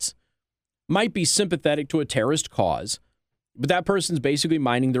might be sympathetic to a terrorist cause, but that person's basically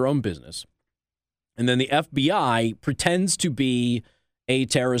minding their own business. And then the FBI pretends to be a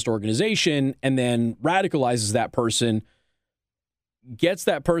terrorist organization and then radicalizes that person, gets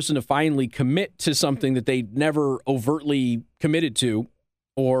that person to finally commit to something that they never overtly committed to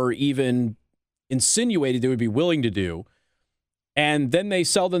or even insinuated they would be willing to do. And then they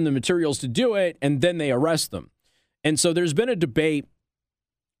sell them the materials to do it, and then they arrest them. And so there's been a debate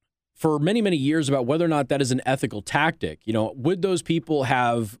for many, many years about whether or not that is an ethical tactic. Would those people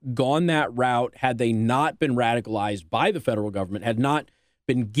have gone that route had they not been radicalized by the federal government, had not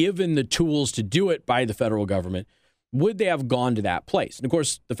been given the tools to do it by the federal government? Would they have gone to that place? And of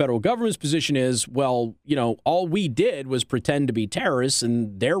course, the federal government's position is, well, all we did was pretend to be terrorists,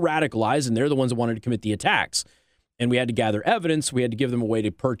 and they're radicalized, and they're the ones that wanted to commit the attacks. And we had to gather evidence. We had to give them a way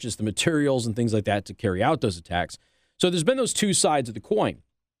to purchase the materials and things like that to carry out those attacks. So there's been those two sides of the coin.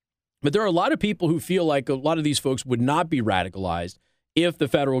 But there are a lot of people who feel like a lot of these folks would not be radicalized if the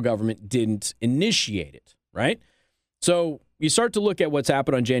federal government didn't initiate it, right? So you start to look at what's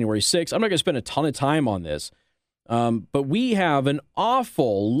happened on January 6th. I'm not going to spend a ton of time on this, but we have an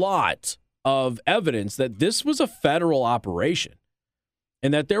awful lot of evidence that this was a federal operation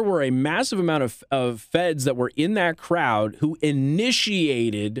and that there were a massive amount of feds that were in that crowd who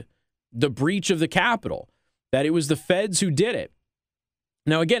initiated the breach of the Capitol, that it was the feds who did it.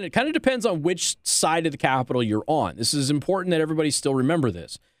 Now, again, it kind of depends on which side of the Capitol you're on. This is important that everybody still remember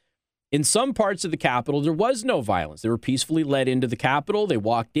this. In some parts of the Capitol, there was no violence. They were peacefully led into the Capitol. They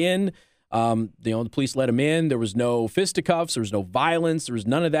walked in. The police let them in. There was no fisticuffs. There was no violence. There was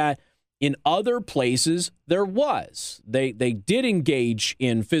none of that. In other places, there was. They did engage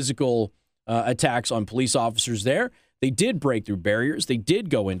in physical attacks on police officers there. They did break through barriers. They did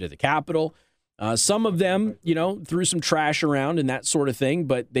go into the Capitol. Some of them, threw some trash around and that sort of thing,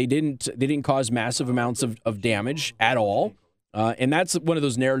 but they didn't cause massive amounts of damage at all. And that's one of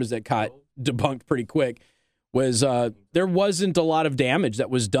those narratives that got debunked pretty quick, was there wasn't a lot of damage that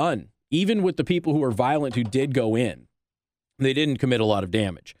was done. Even with the people who were violent who did go in, they didn't commit a lot of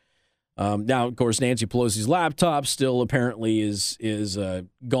damage. Now, of course, Nancy Pelosi's laptop still apparently is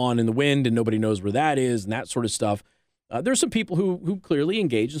gone in the wind, and nobody knows where that is, and that sort of stuff. There's some people who clearly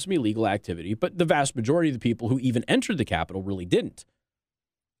engaged in some illegal activity, but the vast majority of the people who even entered the Capitol really didn't,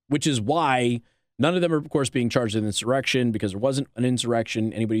 which is why none of them are, of course, being charged with insurrection, because there wasn't an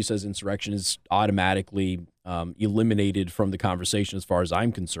insurrection. Anybody who says insurrection is automatically eliminated from the conversation as far as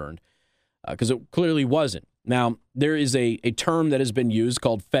I'm concerned, because it clearly wasn't. Now, there is a term that has been used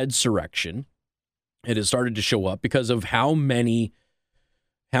called Fedsurrection. It has started to show up because of how many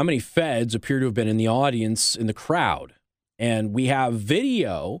feds appear to have been in the audience, in the crowd. And we have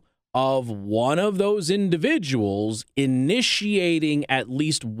video of one of those individuals initiating at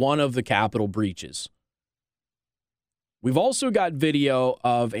least one of the Capitol breaches. We've also got video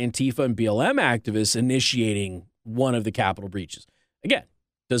of Antifa and BLM activists initiating one of the Capitol breaches. Again,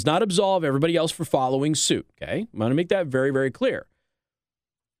 does not absolve everybody else for following suit, okay? I'm going to make that very, very clear.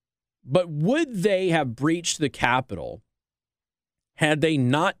 But would they have breached the Capitol had they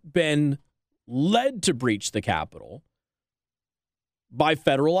not been led to breach the Capitol by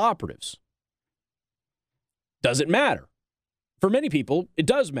federal operatives? Does it matter? For many people, it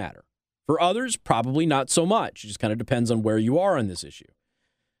does matter. For others, probably not so much. It just kind of depends on where you are on this issue.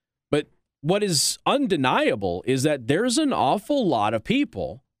 But what is undeniable is that there's an awful lot of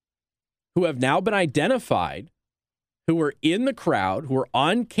people who have now been identified, who were in the crowd, who were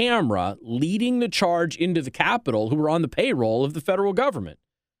on camera leading the charge into the Capitol, who were on the payroll of the federal government.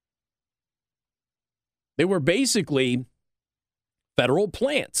 They were basically federal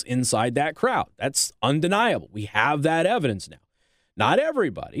plants inside that crowd. That's undeniable. We have that evidence now. Not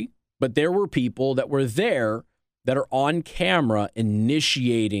everybody, but there were people that were there that are on camera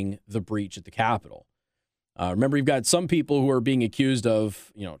initiating the breach at the Capitol. Remember, you've got some people who are being accused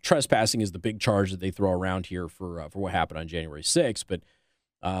of, trespassing is the big charge that they throw around here for what happened on January 6th. But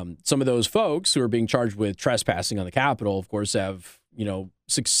some of those folks who are being charged with trespassing on the Capitol, of course, have,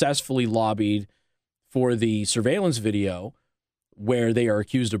 successfully lobbied for the surveillance video where they are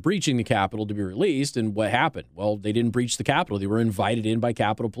accused of breaching the Capitol to be released. And what happened? Well, they didn't breach the Capitol. They were invited in by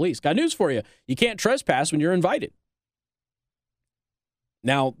Capitol Police. Got news for you. You can't trespass when you're invited.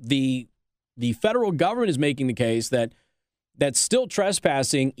 Now, the federal government is making the case that that's still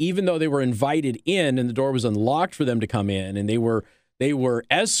trespassing, even though they were invited in and the door was unlocked for them to come in, and they were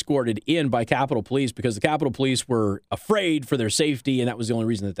escorted in by Capitol Police because the Capitol Police were afraid for their safety, and that was the only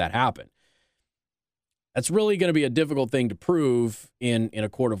reason that happened. That's really going to be a difficult thing to prove in a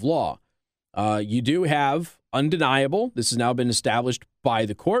court of law. You do have undeniable, this has now been established by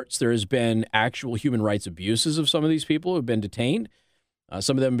the courts, there has been actual human rights abuses of some of these people who have been detained.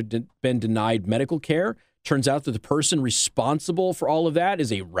 Some of them have been denied medical care. Turns out that the person responsible for all of that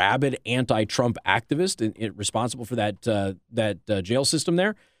is a rabid anti-Trump activist and responsible for that jail system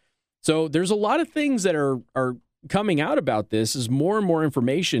there. So there's a lot of things that are coming out about this as more and more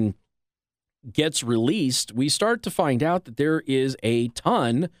information gets released. We start to find out that there is a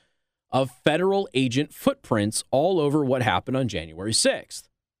ton of federal agent footprints all over what happened on January 6th.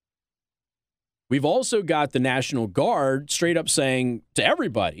 We've also got the National Guard straight up saying to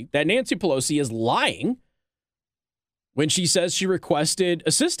everybody that Nancy Pelosi is lying when she says she requested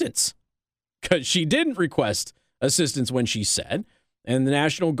assistance, because she didn't request assistance when she said, and the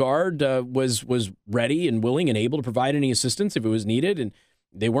National Guard was ready and willing and able to provide any assistance if it was needed, and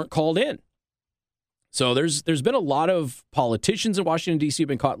they weren't called in. So there's been a lot of politicians in Washington, D.C. have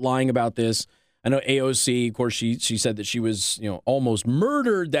been caught lying about this. I know AOC, of course, she said that she was, almost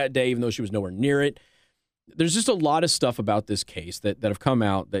murdered that day, even though she was nowhere near it. There's just a lot of stuff about this case that have come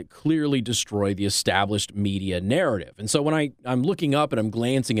out that clearly destroy the established media narrative. And so when I'm looking up and I'm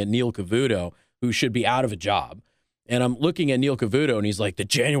glancing at Neil Cavuto, who should be out of a job, and I'm looking at Neil Cavuto and he's like, the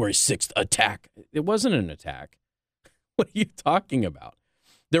January 6th attack. It wasn't an attack. What are you talking about?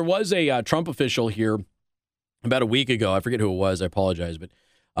 There was a Trump official here about a week ago. I forget who it was. I apologize. But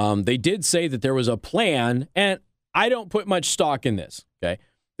they did say that there was a plan, and I don't put much stock in this, okay?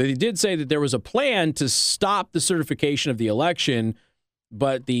 They did say that there was a plan to stop the certification of the election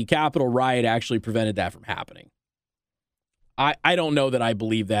but the Capitol riot actually prevented that from happening. I don't know that I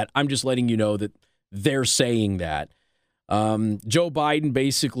believe that. I'm just letting you know that they're saying that. Joe Biden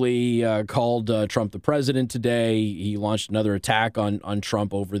basically called Trump the president today. He launched another attack on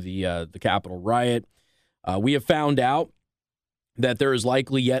Trump over the Capitol riot. We have found out that there is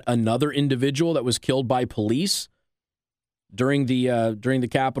likely yet another individual that was killed by police during the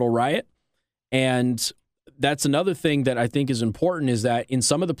Capitol riot. And that's another thing that I think is important, is that in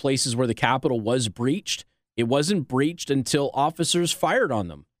some of the places where the Capitol was breached, it wasn't breached until officers fired on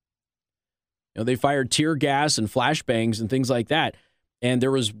them. They fired tear gas and flashbangs and things like that. And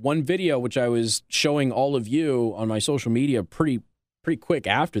there was one video which I was showing all of you on my social media pretty quick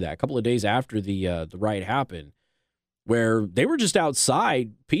after that, a couple of days after the riot happened, where they were just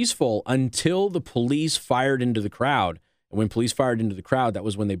outside peaceful until the police fired into the crowd. And when police fired into the crowd, that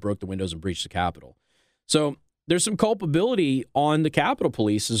was when they broke the windows and breached the Capitol. So there's some culpability on the Capitol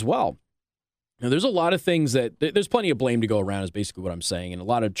Police as well. Now, there's a lot of things there's plenty of blame to go around, is basically what I'm saying. And a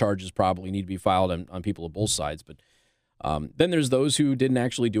lot of charges probably need to be filed on people of both sides. But then there's those who didn't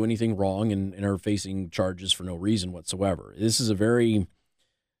actually do anything wrong and are facing charges for no reason whatsoever. This is a very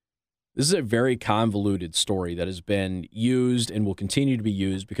convoluted story that has been used and will continue to be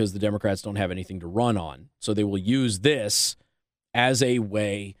used because the Democrats don't have anything to run on. So they will use this as a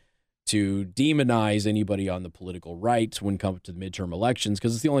way to demonize anybody on the political right when it comes to the midterm elections,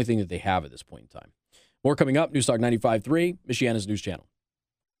 because it's the only thing that they have at this point in time. More coming up. Newstalk 95.3, Michiana's news channel.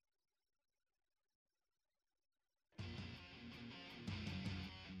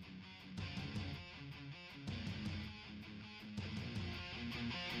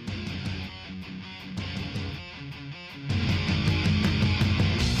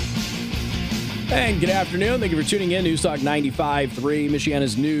 And good afternoon. Thank you for tuning in. Newstalk 95.3,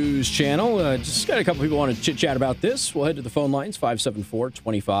 Michiana's news channel. Just got a couple people want to chit-chat about this. We'll head to the phone lines,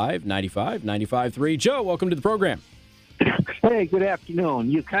 574-2595, 95.3. Joe, welcome to the program. Hey, good afternoon.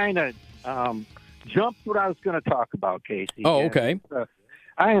 You kind of jumped what I was going to talk about, Casey. Oh, okay.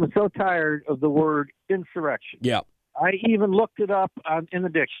 I am so tired of the word insurrection. Yeah. I even looked it up in the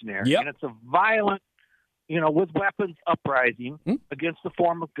dictionary. Yep. And it's a violent, with weapons uprising against the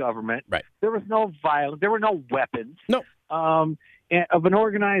form of government. Right. There was no violence. There were no weapons. No. Of an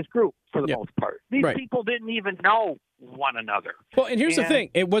organized group for the most part. These right. people didn't even know one another. Well, and here's the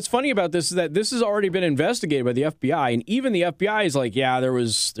thing. What's funny about this is that this has already been investigated by the FBI, and even the FBI is like, yeah, there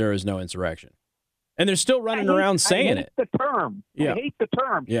was no insurrection. And they're still running around saying it. I hate the term. Yeah. I hate the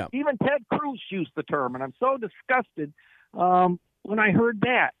term. Yeah. Even Ted Cruz used the term, and I'm so disgusted when I heard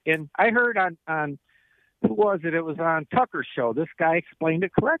that. And I heard on who was it? It was on Tucker's show. This guy explained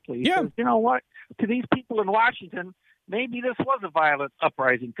it correctly. He says, you know what? To these people in Washington, maybe this was a violent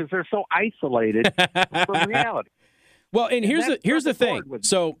uprising because they're so isolated from reality. Well, and here's the thing.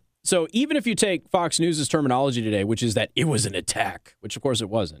 So even if you take Fox News' terminology today, which is that it was an attack, which of course it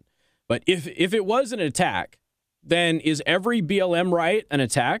wasn't, but if it was an attack, then is every BLM riot an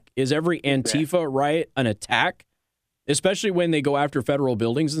attack? Is every Antifa riot an attack? Especially when they go after federal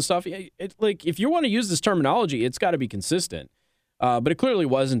buildings and stuff. Like, if you want to use this terminology, it's got to be consistent. But it clearly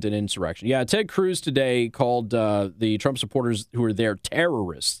wasn't an insurrection. Yeah, Ted Cruz today called the Trump supporters who were there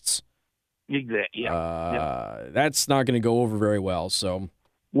terrorists. Exactly. That's not going to go over very well. So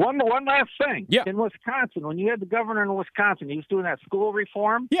one last thing. Yeah. In Wisconsin, when you had the governor in Wisconsin, he was doing that school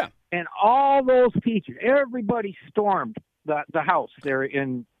reform. Yeah. And all those teachers, everybody stormed the house there in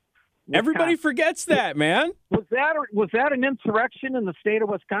Wisconsin. Everybody forgets that, man. Was that an insurrection in the state of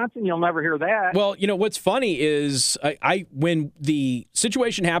Wisconsin? You'll never hear that. Well, what's funny is when the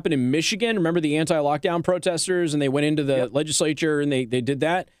situation happened in Michigan, remember the anti-lockdown protesters, and they went into the legislature and they did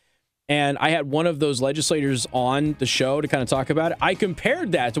that? And I had one of those legislators on the show to kind of talk about it. I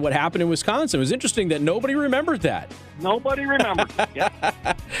compared that to what happened in Wisconsin. It was interesting that nobody remembered that. Nobody remembered.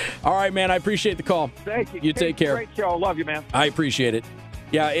 All right, man. I appreciate the call. Thank you. You take care. Great show. Love you, man. I appreciate it.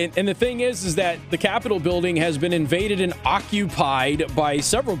 Yeah, and the thing is that the Capitol building has been invaded and occupied by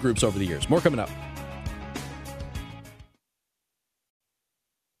several groups over the years. More coming up.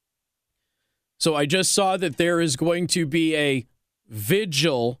 So I just saw that there is going to be a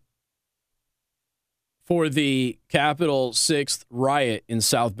vigil for the Capitol 6th riot in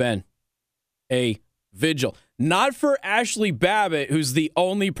South Bend. A vigil. Not for Ashley Babbitt, who's the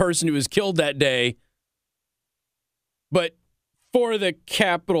only person who was killed that day, but for the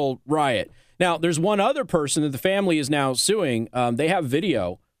Capitol riot. Now, there's one other person that the family is now suing. They have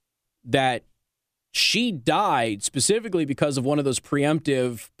video that she died specifically because of one of those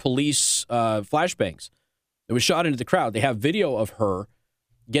preemptive police flashbangs that was shot into the crowd. They have video of her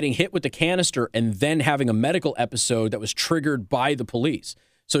getting hit with the canister and then having a medical episode that was triggered by the police.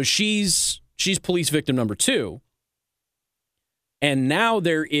 So she's police victim number 2. And now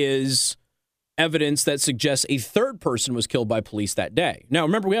there is evidence that suggests a third person was killed by police that day. Now,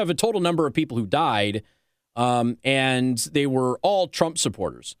 remember, we have a total number of people who died, and they were all Trump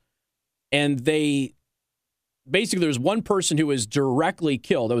supporters. And there's one person who was directly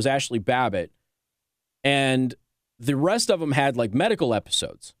killed. That was Ashley Babbitt. And the rest of them had like medical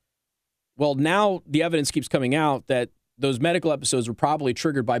episodes. Well, now the evidence keeps coming out that those medical episodes were probably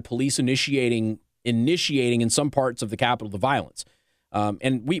triggered by police initiating in some parts of the Capitol the violence.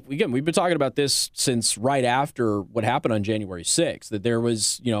 And we've been talking about this since right after what happened on January 6th, that there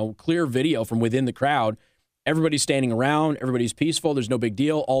was, clear video from within the crowd. Everybody's standing around. Everybody's peaceful. There's no big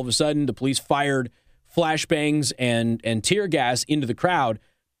deal. All of a sudden, the police fired flashbangs and tear gas into the crowd.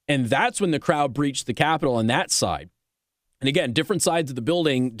 And that's when the crowd breached the Capitol on that side. And again, different sides of the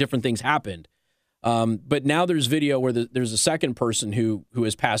building, different things happened. But now there's video where there's a second person who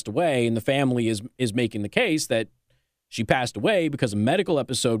has passed away, and the family is making the case that she passed away because a medical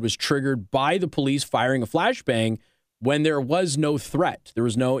episode was triggered by the police firing a flashbang when there was no threat. There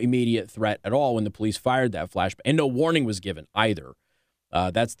was no immediate threat at all when the police fired that flashbang, and no warning was given either.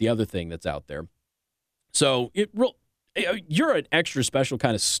 That's the other thing that's out there. So you're an extra special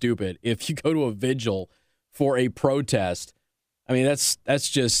kind of stupid if you go to a vigil for a protest. I mean, that's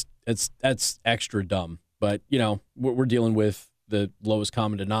extra dumb. But, we're dealing with the lowest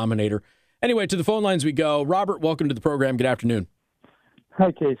common denominator. Anyway, to the phone lines we go. Robert, welcome to the program. Good afternoon.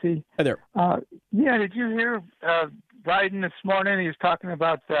 Hi, Casey. Hi there. Did you hear Biden this morning? He was talking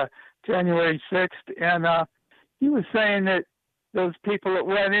about January 6th, and he was saying that those people that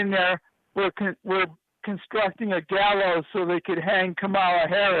went in there were constructing a gallows so they could hang Kamala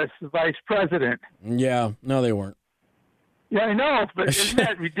Harris, the vice president. Yeah, no, they weren't. Yeah, I know, but isn't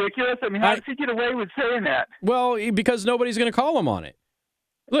that ridiculous? I mean, how does he get away with saying that? Well, because nobody's going to call him on it.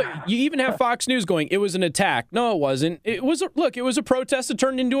 Look, you even have Fox News going, it was an attack. No, it wasn't. It was a protest that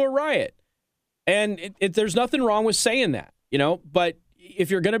turned into a riot. And there's nothing wrong with saying that, but if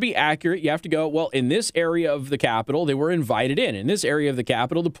you're going to be accurate, you have to go, well, in this area of the Capitol, they were invited in. In this area of the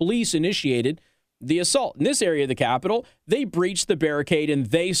Capitol, the police initiated the assault. In this area of the Capitol, they breached the barricade and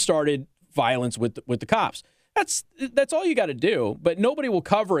they started violence with the cops. That's all you got to do, but nobody will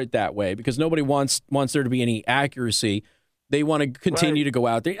cover it that way because nobody wants there to be any accuracy. They want to continue to go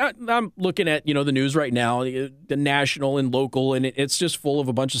out there. I'm looking at, the news right now, the national and local, and it's just full of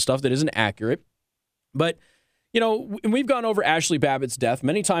a bunch of stuff that isn't accurate. But, we've gone over Ashley Babbitt's death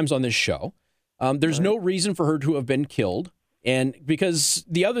many times on this show. There's no reason for her to have been killed. And because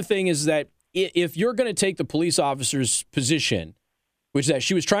the other thing is that if you're going to take the police officer's position, which is that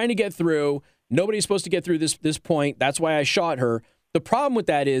she was trying to get through, nobody's supposed to get through this point, that's why I shot her. The problem with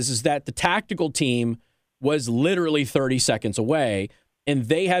that is that the tactical team was literally 30 seconds away, and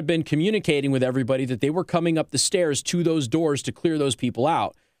they had been communicating with everybody that they were coming up the stairs to those doors to clear those people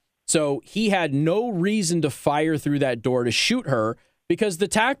out. So he had no reason to fire through that door to shoot her because the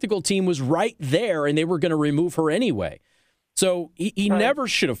tactical team was right there and they were going to remove her anyway. So he never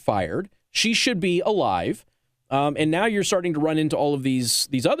should have fired. She should be alive. And now you're starting to run into all of these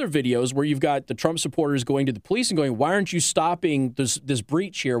other videos where you've got the Trump supporters going to the police and going, why aren't you stopping this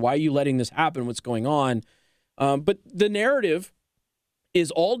breach here? Why are you letting this happen? What's going on? But the narrative is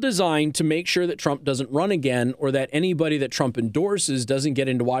all designed to make sure that Trump doesn't run again or that anybody that Trump endorses doesn't get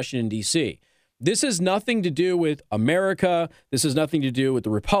into Washington, D.C. This has nothing to do with America. This has nothing to do with the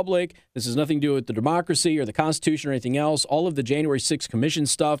Republic. This has nothing to do with the democracy or the Constitution or anything else. All of the January 6th Commission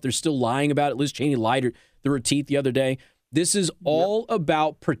stuff, they're still lying about it. Liz Cheney lied through her teeth the other day. This is all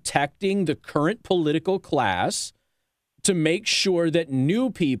about protecting the current political class to make sure that new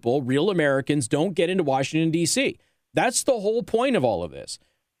people, real Americans, don't get into Washington, D.C. That's the whole point of all of this.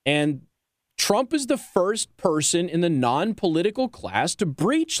 And Trump is the first person in the non-political class to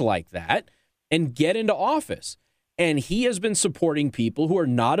breach like that and get into office. And he has been supporting people who are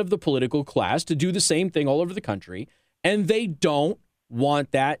not of the political class to do the same thing all over the country. And they don't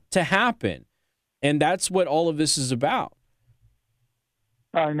want that to happen. And that's what all of this is about.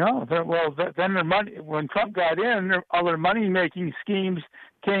 I know. Well, then their money, when Trump got in, all their money-making schemes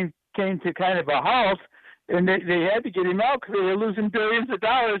came to kind of a halt. And they had to get him out because they were losing billions of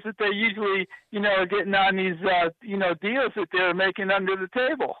dollars that they usually, are getting on these, deals that they're making under the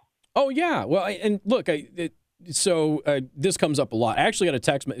table. Oh, yeah. Well, and look, this comes up a lot. I actually got a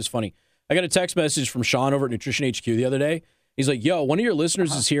text. It's funny. I got a text message from Sean over at Nutrition HQ the other day. He's like, yo, one of your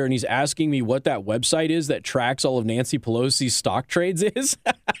listeners is here, and he's asking me what that website is that tracks all of Nancy Pelosi's stock trades is.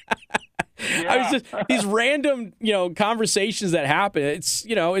 I was just these random, conversations that happen. It's,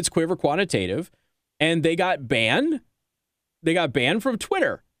 it's Quiver Quantitative, and they got banned. They got banned from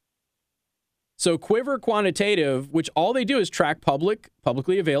Twitter. So Quiver Quantitative, which all they do is track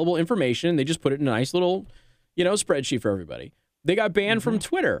publicly available information. They just put it in a nice little, spreadsheet for everybody. They got banned from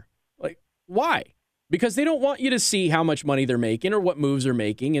Twitter. Like, why? Because they don't want you to see how much money they're making or what moves they're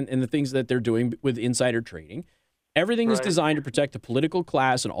making and the things that they're doing with insider trading. Everything is designed to protect the political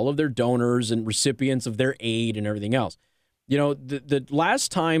class and all of their donors and recipients of their aid and everything else. The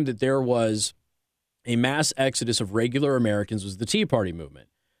last time that there was a mass exodus of regular Americans was the Tea Party movement.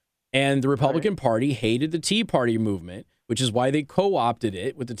 And the Republican Party hated the Tea Party movement, which is why they co-opted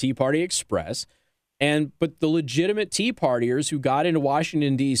it with the Tea Party Express. But the legitimate Tea Partiers who got into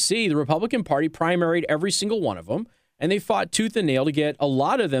Washington, D.C., the Republican Party primaried every single one of them, and they fought tooth and nail to get a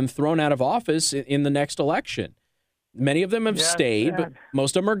lot of them thrown out of office in the next election. Many of them have stayed, but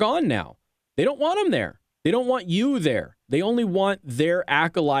most of them are gone now. They don't want them there. They don't want you there. They only want their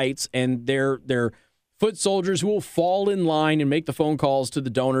acolytes and their foot soldiers who will fall in line and make the phone calls to the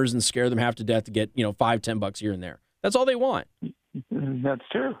donors and scare them half to death to get, $5-10 here and there. That's all they want. That's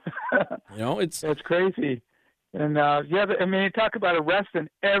true. That's crazy. And you talk about arresting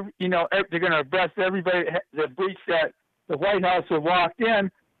they're going to arrest everybody that breached the White House that walked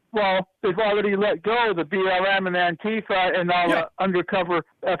in. Well, they've already let go of the BLM and Antifa and all the undercover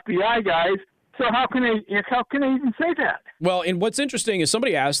FBI guys. So how can they even say that? Well, and what's interesting is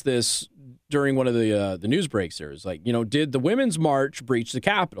somebody asked this during one of the news breaks. There is did the Women's March breach the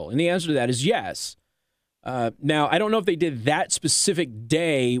Capitol? And the answer to that is yes. Now, I don't know if they did that specific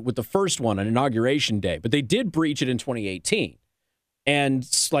day with the first one on Inauguration Day, but they did breach it in 2018. And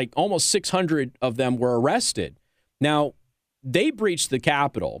almost 600 of them were arrested. Now, they breached the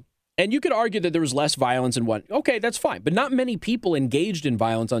Capitol, and you could argue that there was less violence and what. Okay, that's fine. But not many people engaged in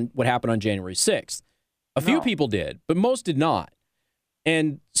violence on what happened on January 6th. A few people did, but most did not.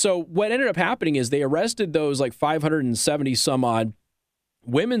 And so what ended up happening is they arrested those 570 some odd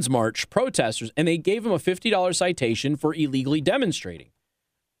Women's March protesters, and they gave them a $50 citation for illegally demonstrating,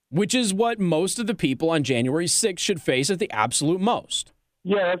 which is what most of the people on January 6th should face at the absolute most.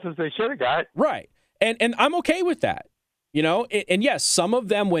 Yeah, that's what they should have got. Right. And I'm okay with that. And yes, some of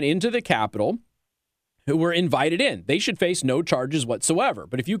them went into the Capitol who were invited in. They should face no charges whatsoever.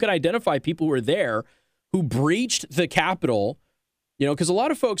 But if you can identify people who were there who breached the Capitol, because a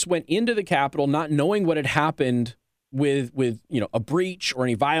lot of folks went into the Capitol not knowing what had happened with a breach or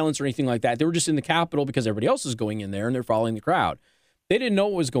any violence or anything like that. They were just in the Capitol because everybody else is going in there and they're following the crowd. They didn't know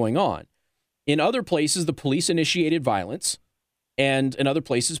what was going on. In other places, the police initiated violence, and in other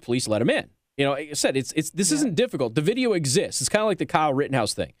places, police let them in. Like I said, this isn't difficult. The video exists. It's kind of like the Kyle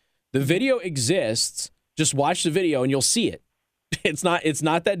Rittenhouse thing. The video exists. Just watch the video and you'll see it. It's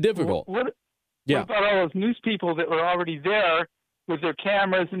not that difficult. What about all those news people that were already there with their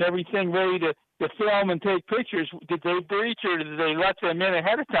cameras and everything ready to film and take pictures? Did they breach, or did they let them in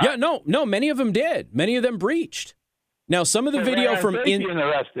ahead of time? Yeah, no, many of them did. Many of them breached. Now, some of the video from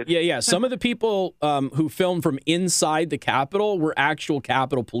some of the people who filmed from inside the Capitol were actual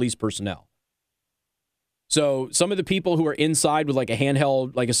Capitol Police personnel. So some of the people who are inside with a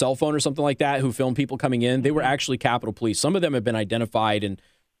handheld, a cell phone or something like that, who filmed people coming in, they were actually Capitol Police. Some of them have been identified and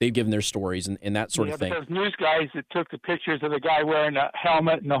they've given their stories and that sort of thing. Those news guys that took the pictures of the guy wearing the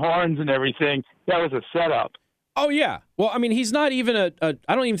helmet and the horns and everything, that was a setup. Oh, yeah. Well, I mean, he's not even I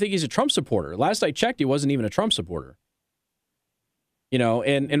don't even think he's a Trump supporter. Last I checked, he wasn't even a Trump supporter.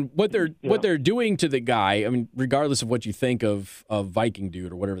 And what they're doing to the guy, I mean, regardless of what you think of Viking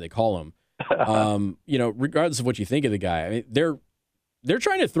dude or whatever they call him, regardless of what you think of the guy, I mean, they're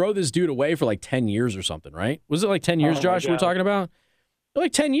trying to throw this dude away for 10 years or something, right? Was it 10 years, Josh, we were talking about?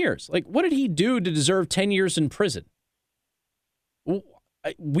 10 years. What did he do to deserve 10 years in prison? Do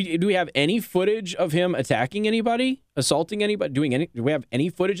we have any footage of him attacking anybody, assaulting anybody, do we have any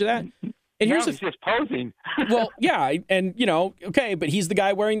footage of that? And here's he's just posing. Well, yeah, and okay, but he's the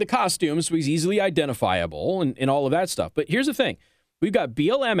guy wearing the costume, so he's easily identifiable and all of that stuff. But here's the thing. We've got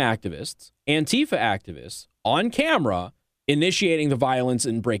BLM activists, Antifa activists on camera initiating the violence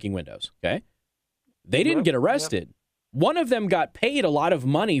and breaking windows, okay? They didn't get arrested. Yep. One of them got paid a lot of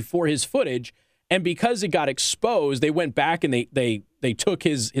money for his footage, and because it got exposed, they went back and they took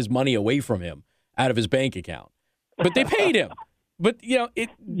his money away from him out of his bank account. But they paid him. But,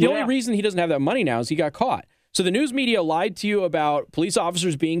 the only reason he doesn't have that money now is he got caught. So the news media lied to you about police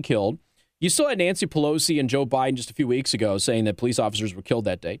officers being killed. You still had Nancy Pelosi and Joe Biden just a few weeks ago saying that police officers were killed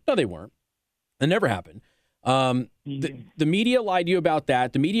that day. No, they weren't. It never happened. The media lied to you about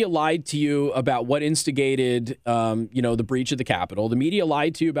that. The media lied to you about what instigated, the breach of the Capitol. The media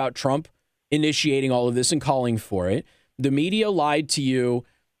lied to you about Trump initiating all of this and calling for it. The media lied to you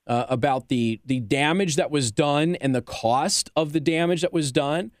about the damage that was done and the cost of the damage that was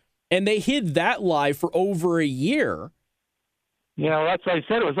done, and they hid that lie for over a year. That's what I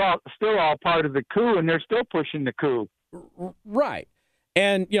said. It was still all part of the coup, and they're still pushing the coup. Right.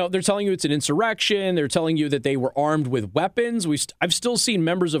 And, they're telling you it's an insurrection. They're telling you that they were armed with weapons. I've still seen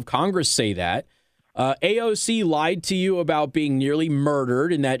members of Congress say that. AOC lied to you about being nearly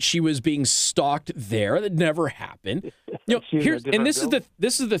murdered and that she was being stalked there. That never happened. This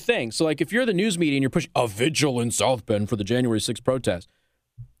is the thing. So, like, if you're the news media and you're pushing a vigil in South Bend for the January 6th protest,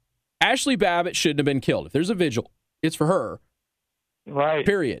 Ashley Babbitt shouldn't have been killed. If there's a vigil, it's for her. Right.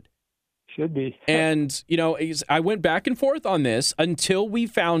 Period. Should be. And, I went back and forth on this until we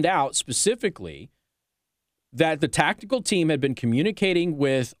found out specifically that the tactical team had been communicating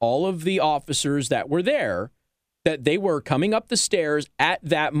with all of the officers that were there, that they were coming up the stairs at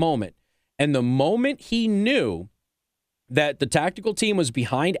that moment. And the moment he knew that the tactical team was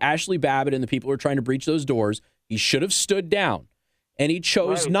behind Ashley Babbitt and the people who were trying to breach those doors, he should have stood down. And he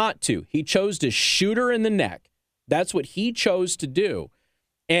chose not to. He chose to shoot her in the neck. That's what he chose to do.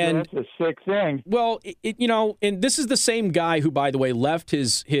 And that's a sick thing. Well, and this is the same guy who, by the way, left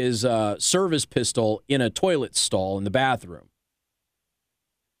his service pistol in a toilet stall in the bathroom.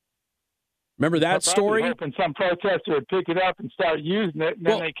 Remember that story? Hoping some protester would pick it up and start using it, and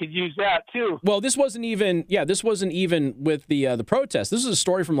then they could use that too. Well, this wasn't even with the protest. This is a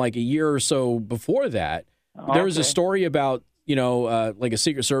story from like a year or so before that. There was a story about like a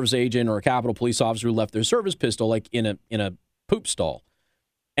Secret Service agent or a Capitol Police officer who left their service pistol like in a poop stall.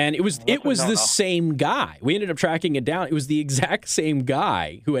 And it was the same guy. We ended up tracking it down. It was the exact same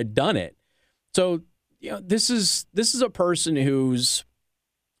guy who had done it. So, this is a person who's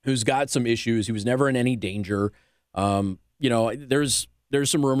got some issues. He was never in any danger. There's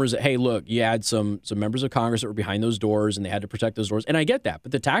some rumors that, hey, look, you had some members of Congress that were behind those doors and they had to protect those doors. And I get that.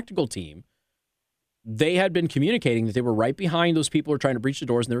 But the tactical team, they had been communicating that they were right behind those people who were trying to breach the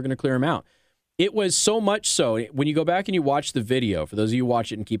doors and they were going to clear them out. It was so much so, when you go back and you watch the video, for those of you who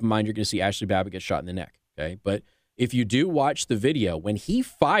watch it, and keep in mind you're going to see Ashley Babbitt get shot in the neck, okay? But if you do watch the video, when he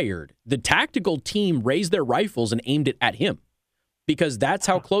fired, the tactical team raised their rifles and aimed it at him because that's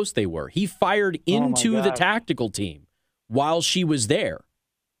how close they were. He fired into the tactical team while she was there.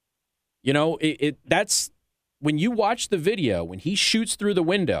 That's when you watch the video, when he shoots through the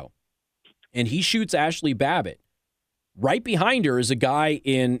window and he shoots Ashley Babbitt, right behind her is a guy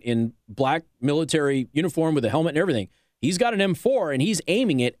in black military uniform with a helmet and everything. He's got an M4, and he's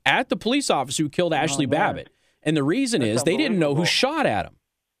aiming it at the police officer who killed Ashley Babbitt. And the reason is they didn't know who shot at him.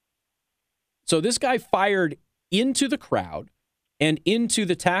 So this guy fired into the crowd and into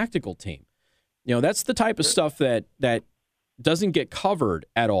the tactical team. That's the type of stuff that doesn't get covered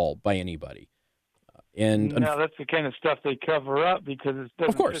at all by anybody. And that's the kind of stuff they cover up because it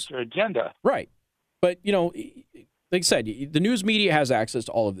doesn't fit their agenda. Right. But, like I said, the news media has access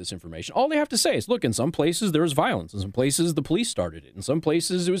to all of this information. All they have to say is, look, in some places there was violence. In some places the police started it. In some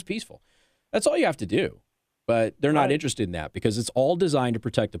places it was peaceful. That's all you have to do. But they're not interested in that because it's all designed to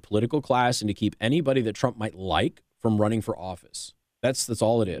protect the political class and to keep anybody that Trump might like from running for office. That's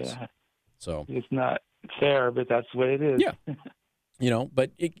all it is. Yeah. So it's not fair, but that's the way it is. Yeah.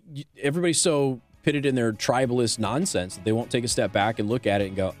 But everybody's so pitted in their tribalist nonsense that they won't take a step back and look at it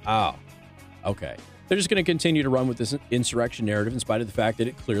and go, oh, okay. They're just going to continue to run with this insurrection narrative in spite of the fact that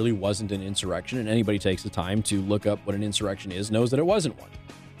it clearly wasn't an insurrection, and anybody takes the time to look up what an insurrection is knows that it wasn't one.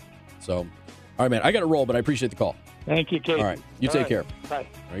 So, all right, man, I got to roll, but I appreciate the call. Thank you, Casey. All right, you take care. Bye.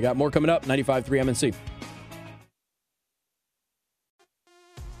 We got more coming up, 95.3 MNC.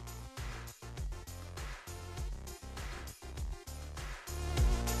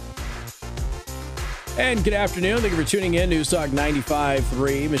 And good afternoon. Thank you for tuning in. News Talk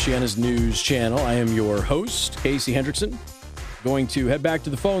 95.3, Michiana's news channel. I am your host, Casey Hendrickson. Going to head back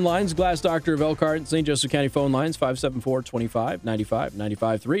to the phone lines. Glass Doctor of Elkhart and St. Joseph County phone lines, 574-2595,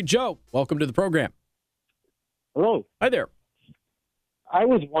 95.3. Joe, welcome to the program. Hello. Hi there. I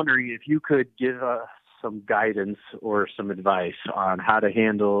was wondering if you could give us some guidance or some advice on how to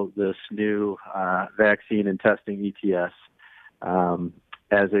handle this new vaccine and testing ETS.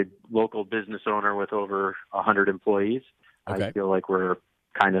 As a local business owner with over 100 employees, okay. I feel like we're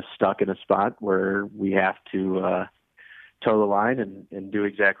kind of stuck in a spot where we have to toe the line and do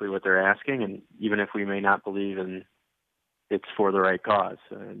exactly what they're asking, and even if we may not believe in it's for the right cause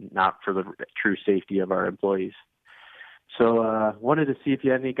and not for the true safety of our employees. So wanted to see if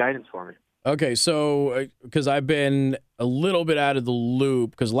you had any guidance for me. Okay, so because I've been a little bit out of the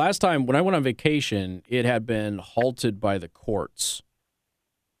loop, because last time when I went on vacation, it had been halted by the courts.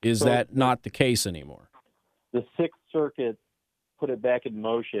 Is that not the case anymore? The Sixth Circuit put it back in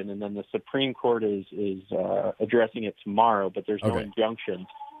motion, and then the Supreme Court is addressing it tomorrow, but there's no injunction.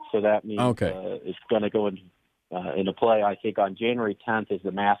 So that means it's going to go into play, I think, on January 10th is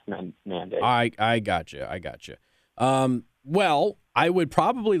the mask mandate. I got you. Well, I would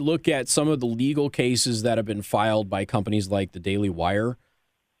probably look at some of the legal cases that have been filed by companies like the Daily Wire.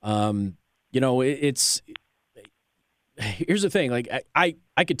 It's here's the thing. Like I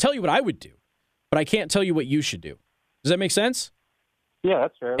could tell you what I would do, but I can't tell you what you should do. Does that make sense? Yeah,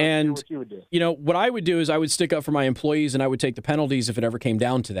 that's fair. And what you would do. What I would do is I would stick up for my employees, and I would take the penalties if it ever came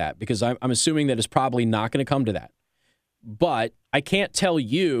down to that, because I'm assuming that it's probably not going to come to that. But I can't tell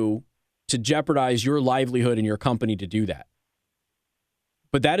you to jeopardize your livelihood and your company to do that.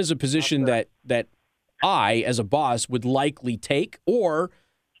 But that is a position that I, as a boss, would likely take, or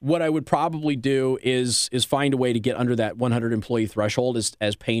what I would probably do is find a way to get under that 100 employee threshold,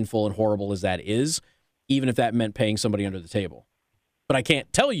 as painful and horrible as that is, even if that meant paying somebody under the table. But I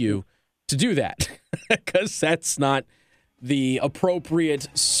can't tell you to do that because that's not the appropriate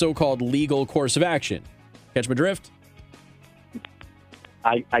so-called legal course of action. Catch my drift?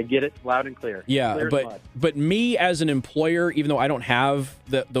 I get it loud and clear. Yeah, but me as an employer, even though I don't have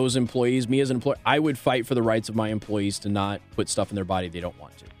those employees, me as an employer, I would fight for the rights of my employees to not put stuff in their body they don't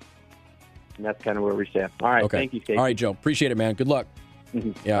want to. And that's kind of where we stand. All right, Thank you, Casey. All right, Joe. Appreciate it, man. Good luck.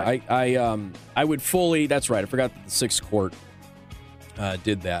 Mm-hmm. Yeah, I would fully, that's right, I forgot that the Sixth Court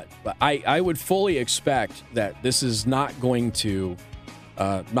did that. But I would fully expect that this is not going to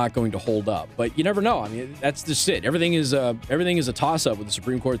hold up. But you never know. I mean, that's just it. Everything is a toss-up with the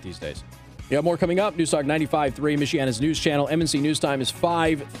Supreme Court these days. We got more coming up. News Talk 95.3, Michiana's news channel. MNC News Time is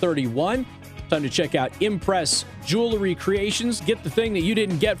 5:31. Time to check out Impress Jewelry Creations. Get the thing that you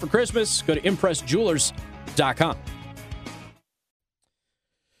didn't get for Christmas. Go to ImpressJewelers.com.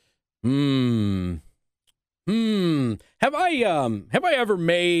 Have I ever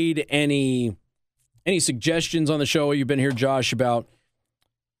made any suggestions on the show? You've been here, Josh, about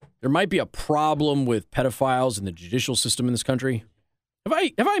there might be a problem with pedophiles in the judicial system in this country. Have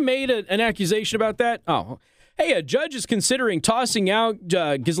I made an accusation about that? Oh, hey, a judge is considering tossing out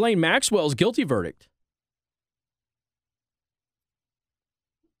Ghislaine Maxwell's guilty verdict.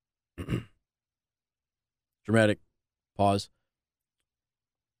 Dramatic pause.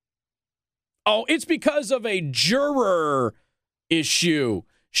 Oh, it's because of a juror issue.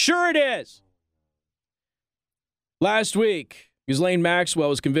 Sure it is. Last week, Ghislaine Maxwell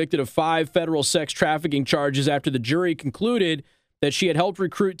was convicted of 5 federal sex trafficking charges after the jury concluded that she had helped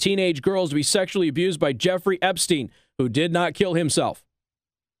recruit teenage girls to be sexually abused by Jeffrey Epstein, who did not kill himself.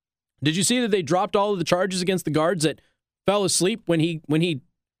 Did you see that they dropped all of the charges against the guards that fell asleep when he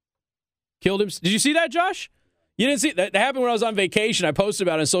killed him? Did you see that, Josh? You didn't see that? That happened when I was on vacation. I posted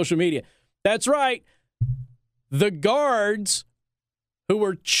about it on social media. That's right. The guards who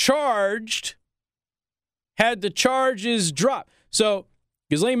were charged had the charges dropped. So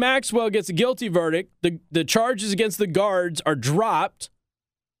Ghislaine Maxwell gets a guilty verdict. The charges against the guards are dropped.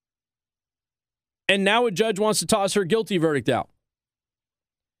 And now a judge wants to toss her guilty verdict out.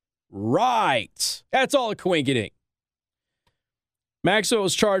 Right. That's all a coinkydink. Maxwell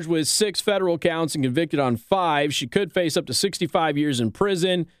was charged with 6 federal counts and convicted on 5. She could face up to 65 years in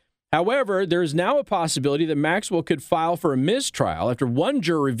prison. However, there is now a possibility that Maxwell could file for a mistrial after one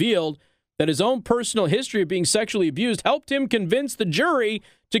juror revealed that his own personal history of being sexually abused helped him convince the jury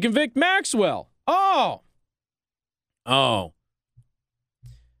to convict Maxwell. Oh.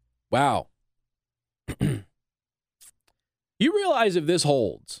 Wow. You realize if this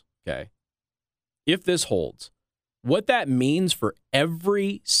holds, okay, if this holds, what that means for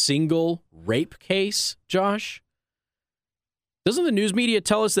every single rape case, Josh? Doesn't the news media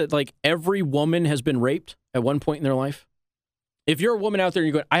tell us that, like, every woman has been raped at one point in their life? If you're a woman out there and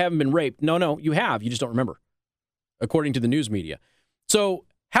you're going, I haven't been raped. No, you have. You just don't remember, according to the news media. So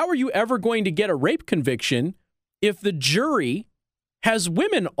how are you ever going to get a rape conviction if the jury has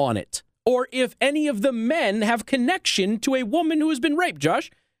women on it? Or if any of the men have connection to a woman who has been raped, Josh?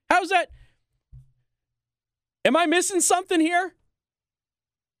 How's that? Am I missing something here?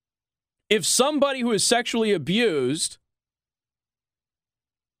 If somebody who is sexually abused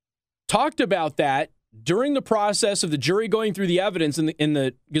talked about that during the process of the jury going through the evidence in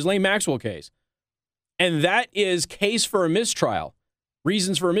the Ghislaine Maxwell case, and that is case for a mistrial,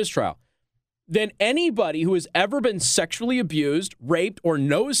 reasons for a mistrial, then anybody who has ever been sexually abused, raped, or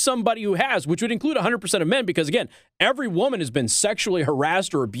knows somebody who has, which would include 100% of men, because, again, every woman has been sexually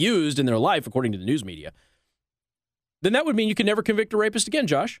harassed or abused in their life, according to the news media, then that would mean you can never convict a rapist again,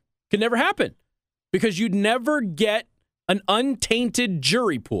 Josh. Could never happen, because you'd never get an untainted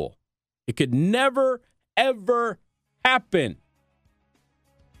jury pool. It could never, ever happen.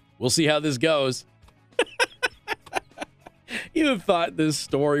 We'll see how this goes. You thought this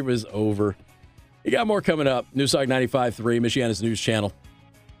story was over. You got more coming up. Newstalk 95.3, Michiana's news channel.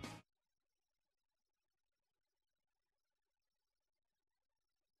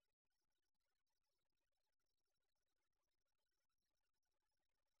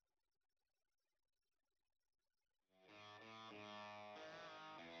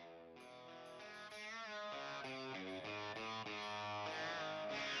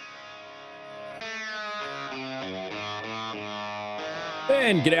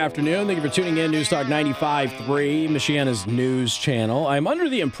 And good afternoon. Thank you for tuning in. Newstalk 95.3, Michiana's news channel. I'm under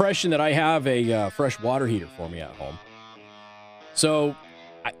the impression that I have a fresh water heater for me at home. So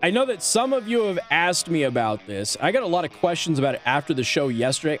I know that some of you have asked me about this. I got a lot of questions about it after the show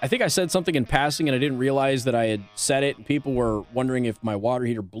yesterday. I think I said something in passing and I didn't realize that I had said it. And people were wondering if my water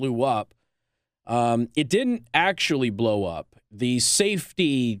heater blew up. It didn't actually blow up. The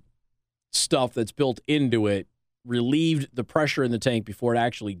safety stuff that's built into it relieved the pressure in the tank before it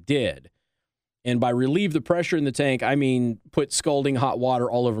actually did. And by relieve the pressure in the tank, I mean put scalding hot water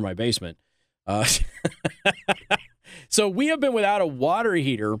all over my basement. So we have been without a water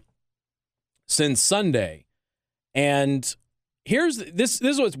heater since Sunday. And here's this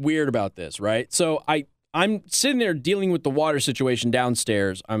is what's weird about this, right? So I'm sitting there dealing with the water situation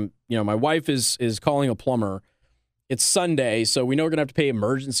downstairs. My wife is calling a plumber. It's Sunday, so we know we're going to have to pay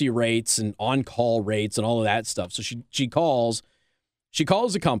emergency rates and on-call rates and all of that stuff. So she calls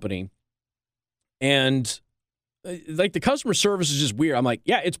the company, and like the customer service is just weird. I'm like,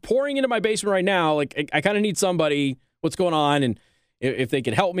 yeah, it's pouring into my basement right now. Like I kind of need somebody. What's going on? And if they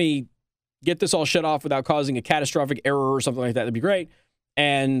could help me get this all shut off without causing a catastrophic error or something like that, that'd be great.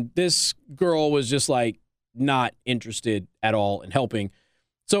 And this girl was just like not interested at all in helping.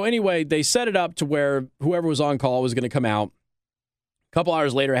 So anyway, they set it up to where whoever was on call was going to come out. A couple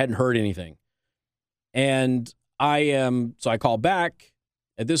hours later, I hadn't heard anything. And so I call back.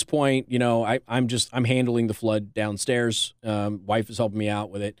 At this point, I'm handling the flood downstairs. Wife is helping me out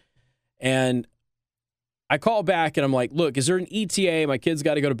with it. And I call back and I'm like, look, is there an ETA? My kids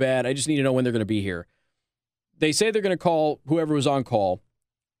got to go to bed. I just need to know when they're going to be here. They say they're going to call whoever was on call.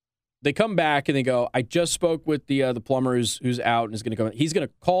 They come back and they go, I just spoke with the plumber who's out and is going to come. He's going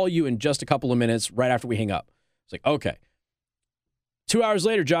to call you in just a couple of minutes right after we hang up. It's like, okay. 2 hours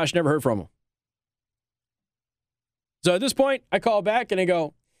later, Josh never heard from him. So at this point, I call back and I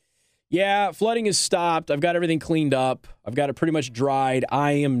go, yeah, flooding has stopped. I've got everything cleaned up. I've got it pretty much dried.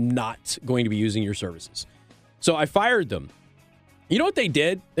 I am not going to be using your services. So I fired them. You know what they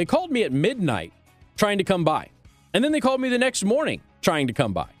did? They called me at midnight trying to come by. And then they called me the next morning trying to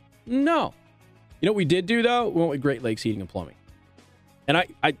come by. No. You know what we did do, though? We went with Great Lakes Heating and Plumbing. And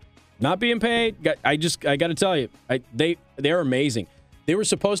I not being paid, I got to tell you, they're amazing. They were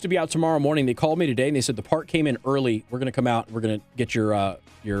supposed to be out tomorrow morning. They called me today, and they said the part came in early. We're going to come out. We're going to get your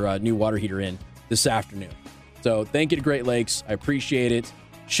new water heater in this afternoon. So thank you to Great Lakes. I appreciate it.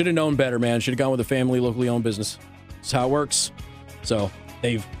 Should have known better, man. Should have gone with a family, locally owned business. That's how it works. So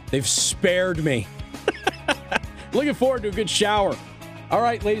they've spared me. Looking forward to a good shower. All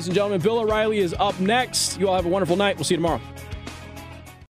right, ladies and gentlemen, Bill O'Reilly is up next. You all have a wonderful night. We'll see you tomorrow.